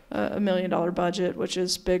 $1 million budget, which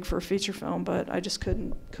is big for a feature film, but I just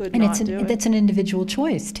could and not do it. That's an individual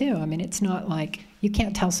choice too. I mean, it's not like you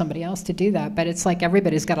can't tell somebody else to do that, but it's like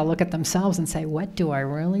everybody's got to look at themselves and say, what do I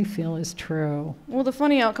really feel is true? Well, the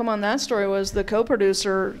funny outcome on that story was the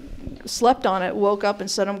co-producer slept on it, woke up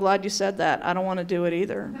and said, I'm glad you said that. I don't want to do it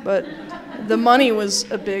either. But the money was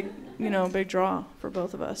a big draw for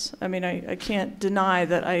both of us. I mean, I can't deny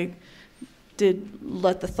that I did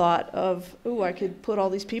let the thought of, I could put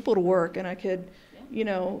all these people to work and I could,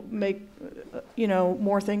 make,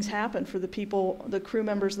 more things happen for the people, the crew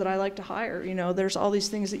members that I like to hire. There's all these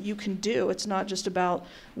things that you can do. It's not just about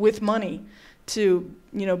with money to,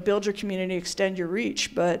 build your community, extend your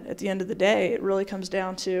reach. But at the end of the day, it really comes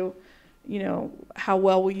down to, how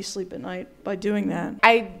well will you sleep at night by doing that?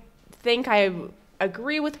 I think I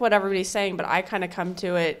agree with what everybody's saying, but I kind of come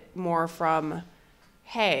to it more from,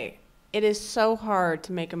 hey, it is so hard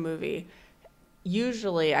to make a movie.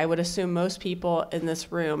 Usually, I would assume most people in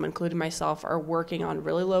this room, including myself, are working on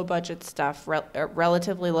really low budget stuff,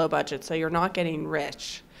 relatively low budget, so you're not getting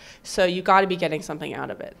rich. So you got to be getting something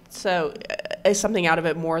out of it. So something out of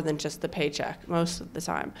it more than just the paycheck most of the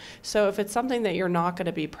time. So if it's something that you're not going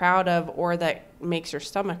to be proud of or that makes your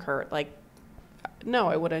stomach hurt, like, no,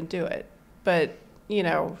 I wouldn't do it. But,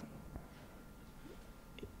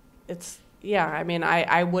 it's, yeah, I mean,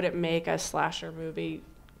 I wouldn't make a slasher movie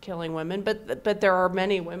killing women, but there are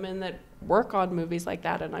many women that work on movies like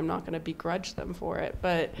that, and I'm not going to begrudge them for it.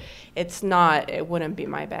 But it wouldn't be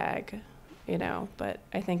my bag, But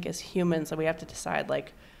I think as humans, we have to decide,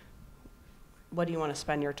 like, what do you want to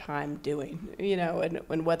spend your time doing,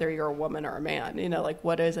 and whether you're a woman or a man, like,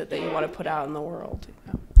 what is it that you want to put out in the world,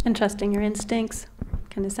 And trusting your instincts.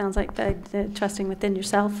 Kind of sounds like the trusting within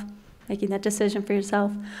yourself, making that decision for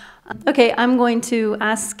yourself. Okay, I'm going to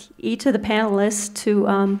ask each of the panelists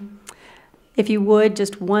to, if you would,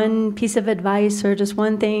 just one piece of advice or just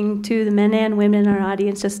one thing to the men and women in our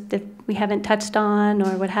audience, just if we haven't touched on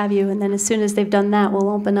or what have you, and then as soon as they've done that, we'll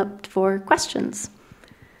open up for questions.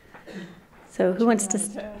 So who wants to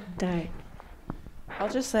start? I'll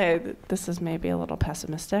just say that this is maybe a little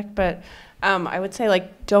pessimistic, but I would say,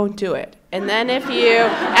 like, don't do it. And then if you,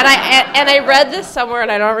 and I read this somewhere,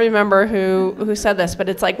 and I don't remember who said this, but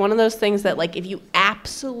it's like one of those things that, like, if you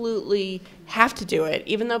absolutely have to do it,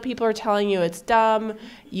 even though people are telling you it's dumb,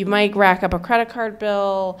 you might rack up a credit card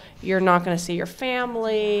bill, you're not going to see your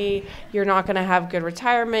family, you're not going to have good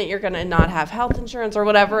retirement, you're going to not have health insurance or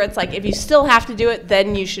whatever. It's like, if you still have to do it,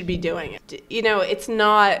 then you should be doing it. It's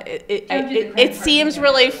not, it seems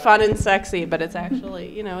really fun and sexy, but it's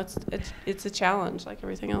actually, it's a challenge like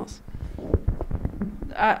everything else.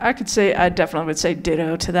 I definitely would say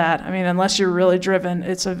ditto to that. I mean, unless you're really driven,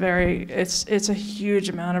 it's a huge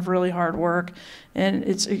amount of really hard work, and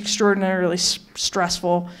it's extraordinarily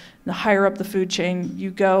stressful. The higher up the food chain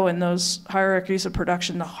you go in those hierarchies of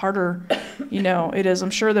production, the harder, it is.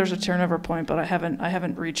 I'm sure there's a turnover point, but I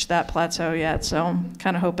haven't reached that plateau yet. So I'm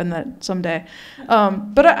kind of hoping that someday.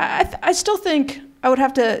 But I still think I would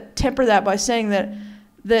have to temper that by saying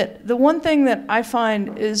that the one thing that I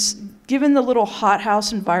find is, given the little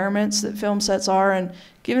hothouse environments that film sets are, and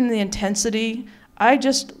given the intensity, I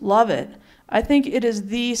just love it. I think it is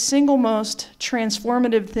the single most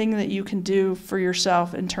transformative thing that you can do for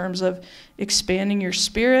yourself in terms of expanding your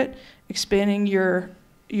spirit, expanding your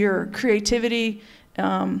creativity,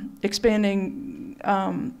 expanding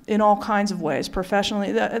in all kinds of ways,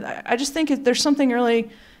 professionally. I just think there's something really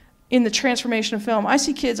in the transformation of film. I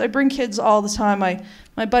see kids, I bring kids all the time.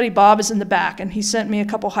 My buddy Bob is in the back, and he sent me a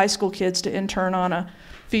couple high school kids to intern on a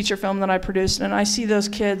feature film that I produced, and I see those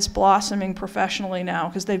kids blossoming professionally now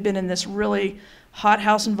because they've been in this really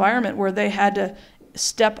hothouse environment where they had to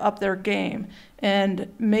step up their game. And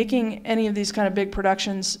making any of these kind of big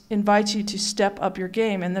productions invites you to step up your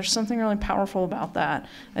game, and there's something really powerful about that.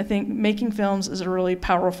 I think making films is a really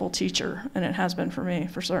powerful teacher, and it has been for me,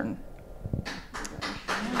 for certain.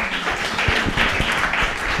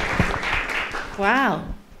 Wow,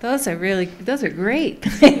 those are great. Those are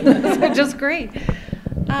just great.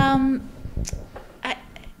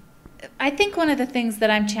 I think one of the things that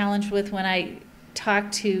I'm challenged with when I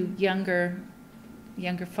talk to younger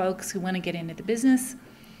folks who want to get into the business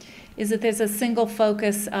is that there's a single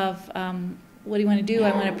focus of what do you want to do?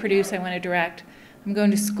 I want to produce, I want to direct. I'm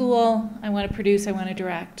going to school, I want to produce, I want to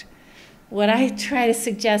direct. What I try to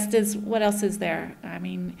suggest is, what else is there? I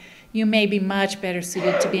mean, you may be much better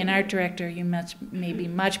suited to be an art director. You may be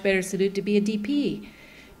much better suited to be a DP.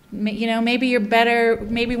 Maybe you're better,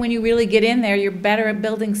 maybe when you really get in there, you're better at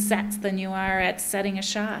building sets than you are at setting a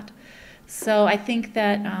shot. So I think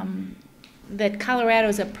that that Colorado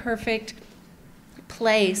is a perfect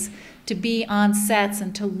place to be on sets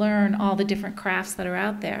and to learn all the different crafts that are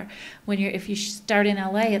out there. If you start in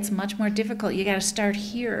LA, it's much more difficult. You got to start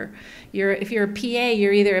here. If you're a PA,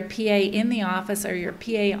 you're either a PA in the office or you're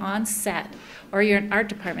a PA on set, or you're an art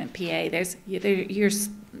department PA.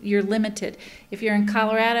 You're limited. If you're in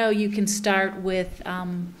Colorado, you can start with,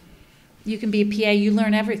 you can be a PA, you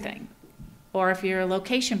learn everything. Or if you're a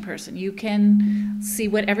location person, you can see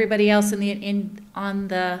what everybody else on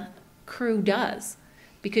the crew does,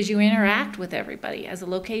 because you interact with everybody. As a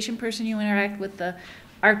location person, you interact with the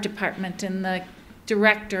art department and the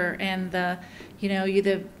director and the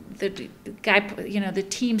guy, the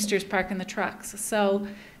teamsters parking the trucks. So,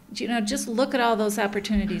 just look at all those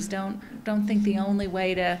opportunities. Don't think the only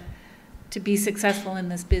way to be successful in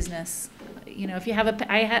this business. If you have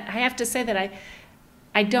I have to say that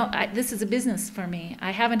this is a business for me.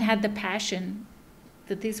 I haven't had the passion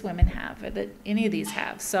that these women have, or that any of these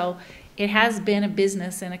have. So it has been a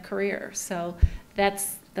business and a career. So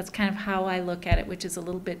that's kind of how I look at it, which is a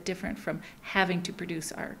little bit different from having to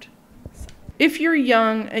produce art. If you're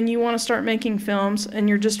young and you want to start making films and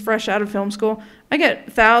you're just fresh out of film school, I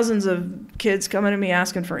get thousands of kids coming to me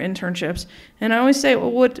asking for internships. And I always say,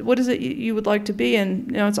 well, what is it you would like to be?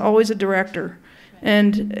 And it's always a director. Right.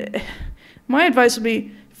 And my advice would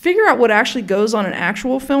be, figure out what actually goes on an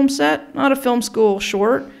actual film set, not a film school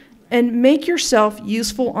short, and make yourself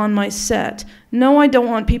useful on my set. No, I don't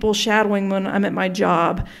want people shadowing when I'm at my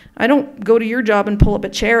job. I don't go to your job and pull up a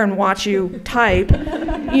chair and watch you type.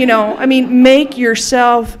 Make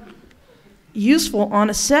yourself useful on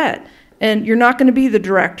a set. And you're not going to be the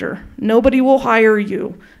director. Nobody will hire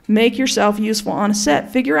you. Make yourself useful on a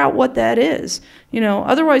set. Figure out what that is.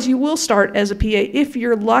 Otherwise you will start as a PA. If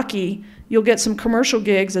you're lucky, you'll get some commercial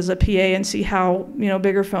gigs as a PA and see how,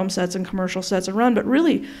 bigger film sets and commercial sets are run. But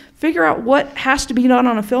really, figure out what has to be done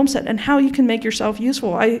on a film set and how you can make yourself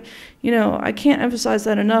useful. I can't emphasize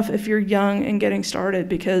that enough if you're young and getting started,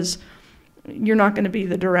 because you're not going to be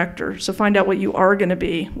the director. So find out what you are going to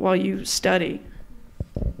be while you study.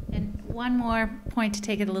 And one more point to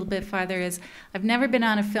take it a little bit farther is, I've never been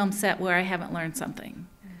on a film set where I haven't learned something.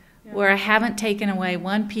 Where I haven't taken away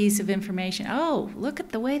one piece of information. Oh, look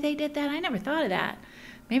at the way they did that. I never thought of that.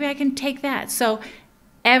 Maybe I can take that. So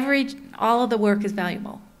all of the work is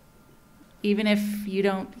valuable. Even if you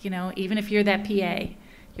don't, even if you're that PA,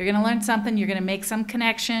 you're going to learn something, you're going to make some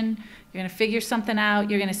connection, you're going to figure something out,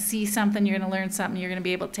 you're going to see something, you're going to learn something, you're going to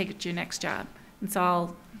be able to take it to your next job. It's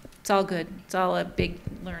all good. It's all a big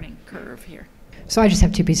learning curve here. So I just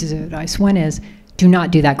have two pieces of advice. One is, do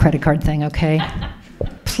not do that credit card thing, okay?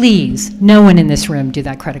 Please, no one in this room do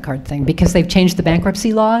that credit card thing, because they've changed the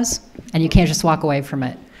bankruptcy laws and you can't just walk away from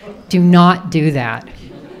it. Do not do that.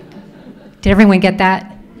 Did everyone get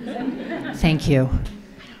that? Thank you.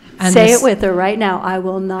 And Say it with her right now. I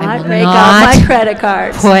will not break out my credit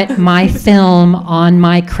card. Put my film on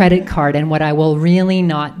my credit card, and what I will really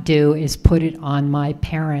not do is put it on my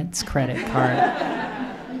parents' credit card.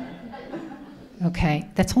 Okay,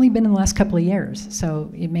 that's only been in the last couple of years, so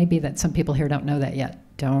it may be that some people here don't know that yet.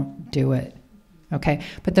 Don't do it, okay?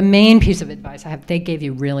 But the main piece of advice they gave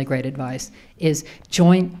you really great advice, is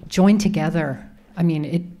join together. I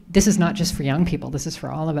mean, this is not just for young people, this is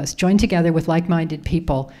for all of us. Join together with like-minded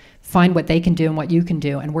people, find what they can do and what you can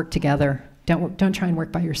do, and work together. Don't try and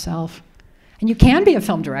work by yourself. And you can be a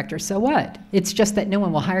film director, so what? It's just that no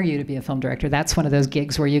one will hire you to be a film director. That's one of those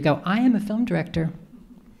gigs where you go, I am a film director.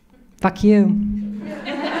 Fuck you.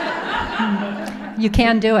 You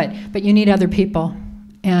can do it, but you need other people.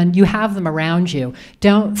 And you have them around you.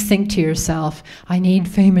 Don't think to yourself, I need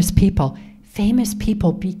famous people. Famous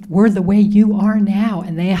people were the way you are now,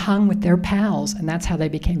 and they hung with their pals, and that's how they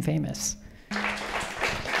became famous.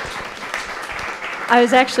 I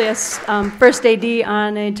was actually a first AD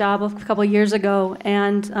on a job a couple of years ago,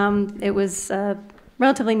 and it was a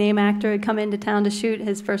relatively named actor who had come into town to shoot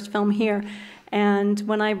his first film here. And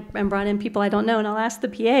when I am brought in people I don't know, and I'll ask the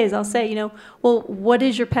PAs, I'll say, well, what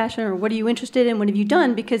is your passion, or what are you interested in? What have you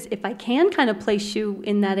done? Because if I can kind of place you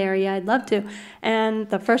in that area, I'd love to. And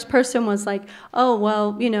the first person was like, oh,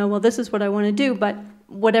 well, this is what I want to do, but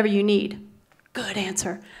whatever you need. Good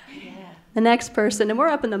answer. Yeah. The next person, and we're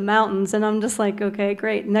up in the mountains, and I'm just like, okay,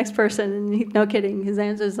 great. Next person, and no kidding, his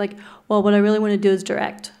answer is like, well, what I really want to do is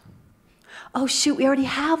direct. Oh, shoot, we already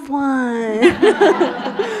have one.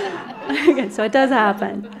 Okay, so it does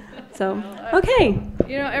happen. So, okay.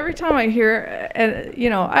 Every time I hear,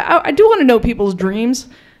 I do want to know people's dreams,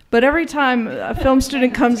 but every time a film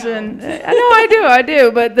student comes in, I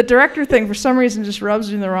do, but the director thing for some reason just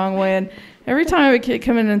rubs me the wrong way. And every time I have a kid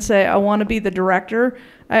come in and say, I want to be the director,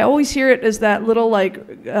 I always hear it as that little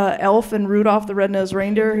like elf in Rudolph the Red-Nosed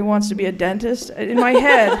Reindeer who wants to be a dentist. In my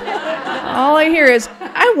head, all I hear is,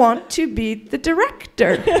 I want to be the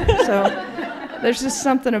director. So there's just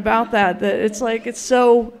something about that it's like, it's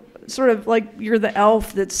so sort of like you're the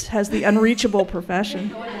elf that has the unreachable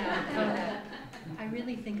profession. I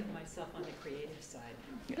really think of myself on the creative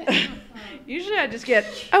side. Usually I just get,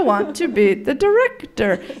 I want to be the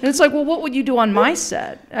director. And it's like, well, what would you do on my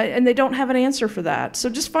set? And they don't have an answer for that. So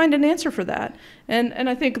just find an answer for that. And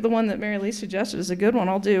I think the one that MaryLee suggested is a good one.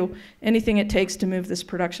 I'll do anything it takes to move this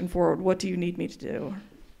production forward. What do you need me to do?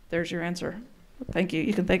 There's your answer. Thank you.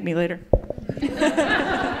 You can thank me later.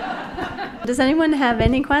 Does anyone have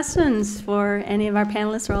any questions for any of our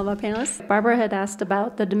panelists or all of our panelists? Barbara had asked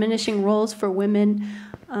about the diminishing roles for women.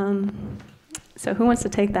 So who wants to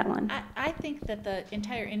take that one? I think that the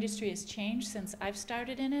entire industry has changed since I've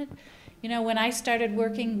started in it. You know, when I started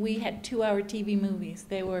working, we had 2-hour TV movies.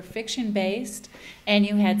 They were fiction-based, and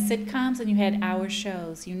you had sitcoms and you had hour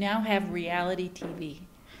shows. You now have reality TV.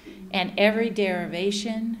 And every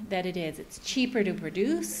derivation that it is, it's cheaper to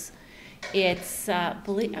produce. It's,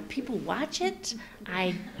 people watch it.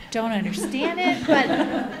 I don't understand it,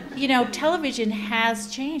 but, you know, television has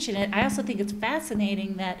changed. And I also think it's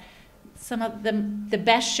fascinating that some of the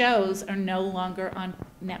best shows are no longer on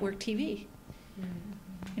network TV.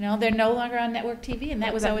 You know, they're no longer on network TV, and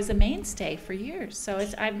that was always a mainstay for years. So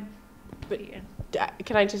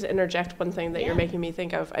Can I just interject one thing that you're making me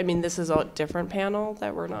think of? I mean, this is a different panel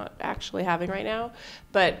that we're not actually having right now,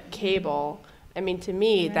 but cable, I mean, to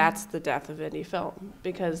me, that's the death of indie film,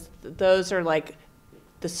 because those are like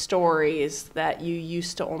the stories that you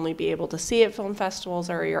used to only be able to see at film festivals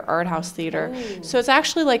or your art house theater. Ooh. So it's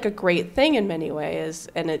actually like a great thing in many ways,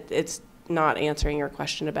 and it's not answering your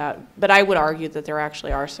question about, but I would argue that there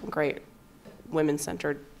actually are some great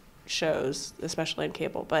women-centered shows, especially on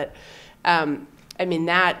cable. But I mean,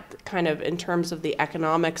 that kind of, in terms of the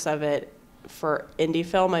economics of it for indie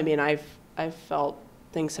film, I mean, I've felt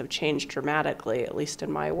things have changed dramatically, at least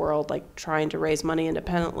in my world, like trying to raise money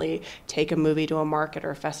independently, take a movie to a market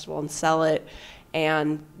or a festival and sell it.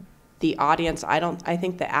 And the audience, I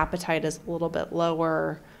think the appetite is a little bit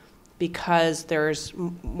lower because there's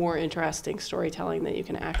more interesting storytelling that you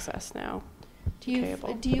can access now. Do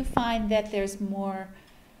you find that there's more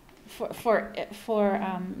for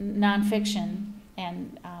nonfiction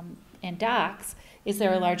and docs? Is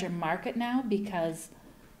there a larger market now because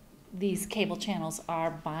these cable channels are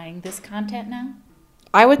buying this content now?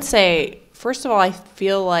 I would say, first of all, I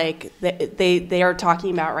feel like they are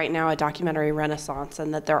talking about right now a documentary renaissance,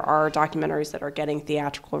 and that there are documentaries that are getting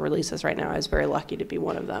theatrical releases right now. I was very lucky to be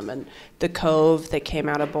one of them. And The Cove that came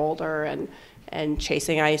out of Boulder, and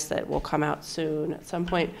Chasing Ice that will come out soon at some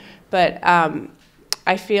point. But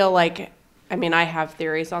I feel like, I mean, I have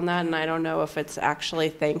theories on that, and I don't know if it's actually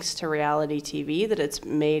thanks to reality TV that it's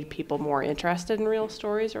made people more interested in real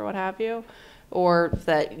stories or what have you, or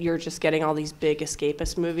that you're just getting all these big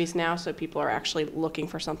escapist movies now, so people are actually looking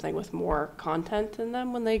for something with more content in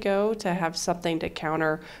them when they go, to have something to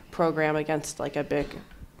counter program against like a big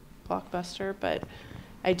blockbuster. But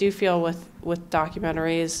I do feel with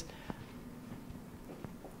documentaries,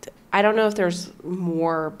 I don't know if there's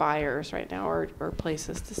more buyers right now or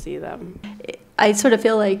places to see them. I sort of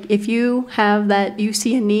feel like if you have that, you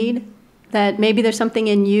see a need, that maybe there's something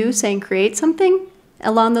in you saying create something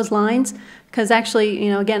along those lines. Because actually, you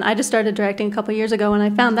know, again, I just started directing a couple years ago, and I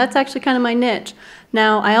found that's actually kind of my niche.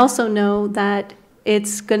 Now, I also know that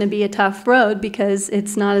it's going to be a tough road, because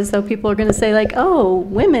it's not as though people are going to say like, oh,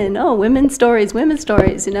 women's stories,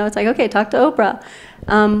 you know, it's like, okay, talk to Oprah.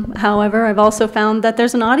 However, I've also found that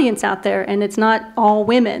there's an audience out there, and it's not all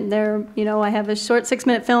women. There, you know, I have a short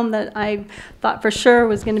 6-minute film that I thought for sure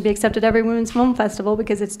was going to be accepted at every women's film festival,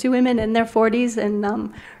 because it's 2 women in their 40s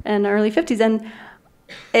and early 50s,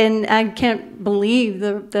 and I can't believe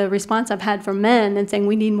the response I've had from men and saying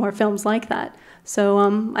we need more films like that. So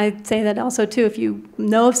I'd say that also too, if you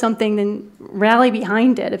know of something, then rally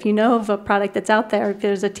behind it. If you know of a product that's out there, if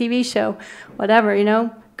there's a TV show, whatever, you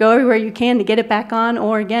know, go everywhere you can to get it back on,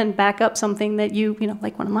 or again, back up something that you know,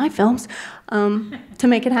 like one of my films, to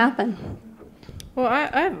make it happen. Well,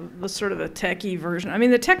 I have a sort of a techie version. I mean,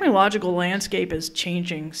 the technological landscape is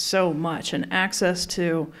changing so much, and access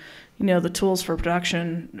to, you know, the tools for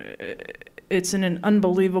production, it's in an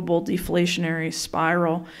unbelievable deflationary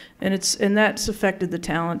spiral, and that's affected the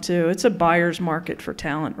talent too. It's a buyer's market for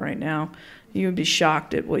talent right now. You would be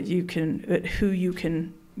shocked at who you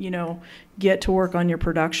can, you know, get to work on your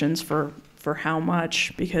productions for how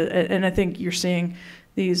much. And I think you're seeing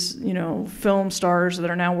these, you know, film stars that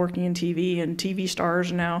are now working in TV, and TV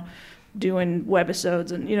stars are now doing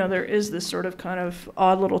webisodes, and there is this sort of kind of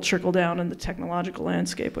odd little trickle down in the technological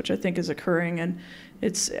landscape, which I think is occurring, and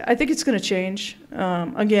I think it's going to change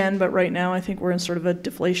again. But right now, I think we're in sort of a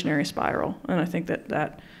deflationary spiral, and I think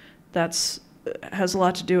that's has a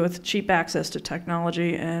lot to do with cheap access to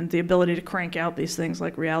technology and the ability to crank out these things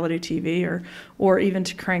like reality TV, or even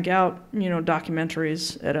to crank out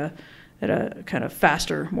documentaries at a kind of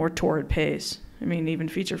faster, more torrid pace. I mean, even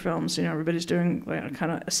feature films, everybody's doing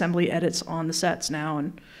kind of assembly edits on the sets now,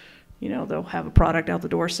 and they'll have a product out the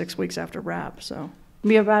door 6 weeks after wrap. So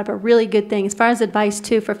you brought up a really good thing as far as advice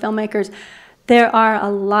too for filmmakers.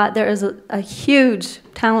 There is a huge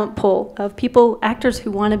talent pool of actors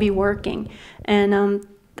who want to be working, and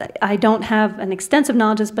I don't have an extensive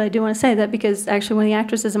knowledge of this, but I do want to say that because actually one of the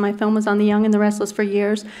actresses in my film was on The Young and the Restless for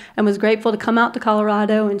years and was grateful to come out to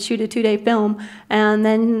Colorado and shoot a 2-day film. And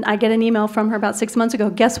then I get an email from her about 6 months ago,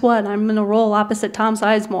 guess what, I'm in a role opposite Tom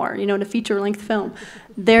Sizemore, in a feature-length film.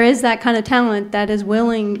 There is that kind of talent that is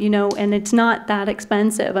willing, and it's not that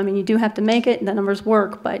expensive. I mean, you do have to make it, and the numbers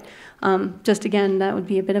work, but just again, that would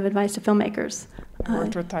be a bit of advice to filmmakers. I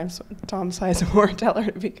worked with Tom Sizemore, tell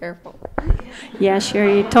her to be careful. Yeah,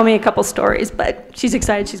 Sherry told me a couple stories, but she's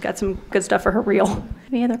excited. She's got some good stuff for her reel.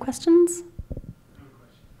 Any other questions?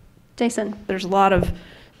 Jason. There's a lot of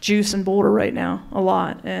juice in Boulder right now, a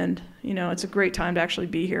lot, and it's a great time to actually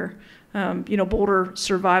be here. Boulder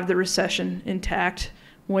survived the recession intact,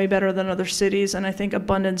 way better than other cities, and I think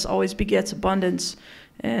abundance always begets abundance,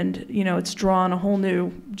 and it's drawn a whole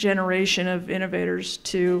new generation of innovators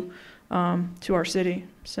to our city.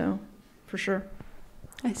 So, for sure.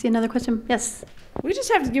 I see another question. Yes. We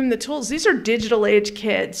just have to give them the tools. These are digital age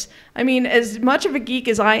kids. I mean, as much of a geek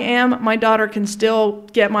as I am, my daughter can still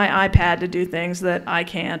get my iPad to do things that I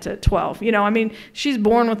can't at 12. I mean, she's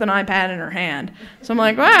born with an iPad in her hand. So I'm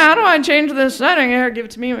like, well, how do I change this setting here? Give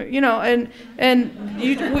it to me. We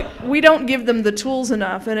don't give them the tools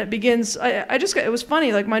enough, and it begins. It was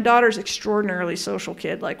funny. Like, my daughter's extraordinarily social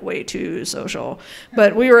kid, like way too social.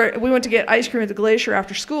 But we went to get ice cream at the Glacier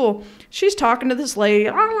after school. She's talking to this lady,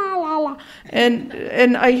 la la la la,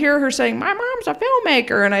 and I hear her saying, my mom's a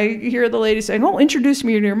filmmaker, and I hear the lady saying, oh, introduce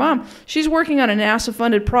me to your mom. She's working on a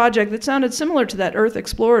NASA-funded project that sounded similar to that Earth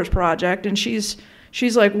Explorers project, and she's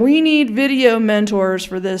like, we need video mentors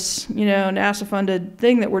for this, NASA-funded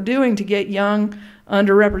thing that we're doing to get young,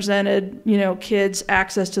 underrepresented, kids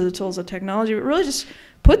access to the tools of technology. But really just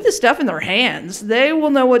put this stuff in their hands. They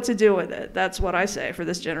will know what to do with it. That's what I say for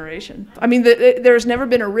this generation. I mean, there's never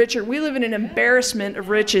been a richer, we live in an embarrassment of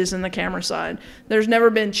riches in the camera side. There's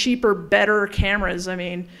never been cheaper, better cameras,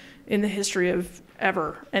 in the history of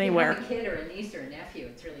ever, anywhere. If you have a kid or a niece or a nephew,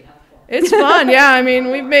 it's really helpful. It's fun, yeah.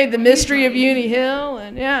 We've made The Mystery of Uni Hill,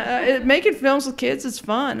 and making films with kids is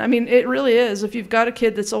fun. It really is. If you've got a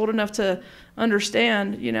kid that's old enough to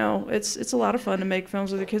understand, it's a lot of fun to make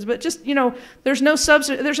films with your kids. But just, there's no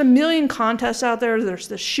substitute. There's a million contests out there. There's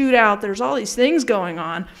the shootout. There's all these things going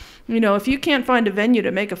on. If you can't find a venue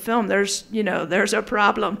to make a film, there's a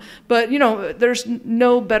problem. But, there's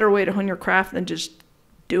no better way to hone your craft than just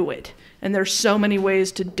do it. And there's so many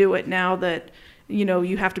ways to do it now that,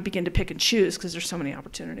 you have to begin to pick and choose because there's so many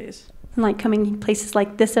opportunities. Like coming places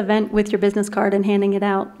like this event with your business card and handing it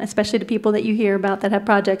out, especially to people that you hear about that have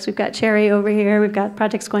projects. We've got Cherry over here. We've got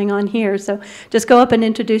projects going on here. So just go up and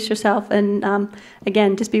introduce yourself. And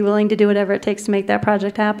again, just be willing to do whatever it takes to make that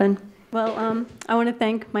project happen. Well, I want to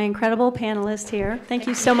thank my incredible panelists here. Thank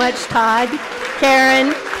you so much, Todd,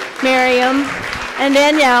 Karen, Miriam, and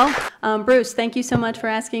Danielle. Bruce, thank you so much for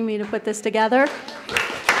asking me to put this together.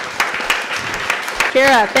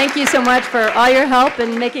 Kira, thank you so much for all your help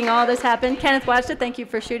in making all this happen. Kenneth Watchet, thank you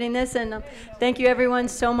for shooting this, and thank you everyone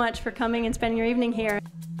so much for coming and spending your evening here.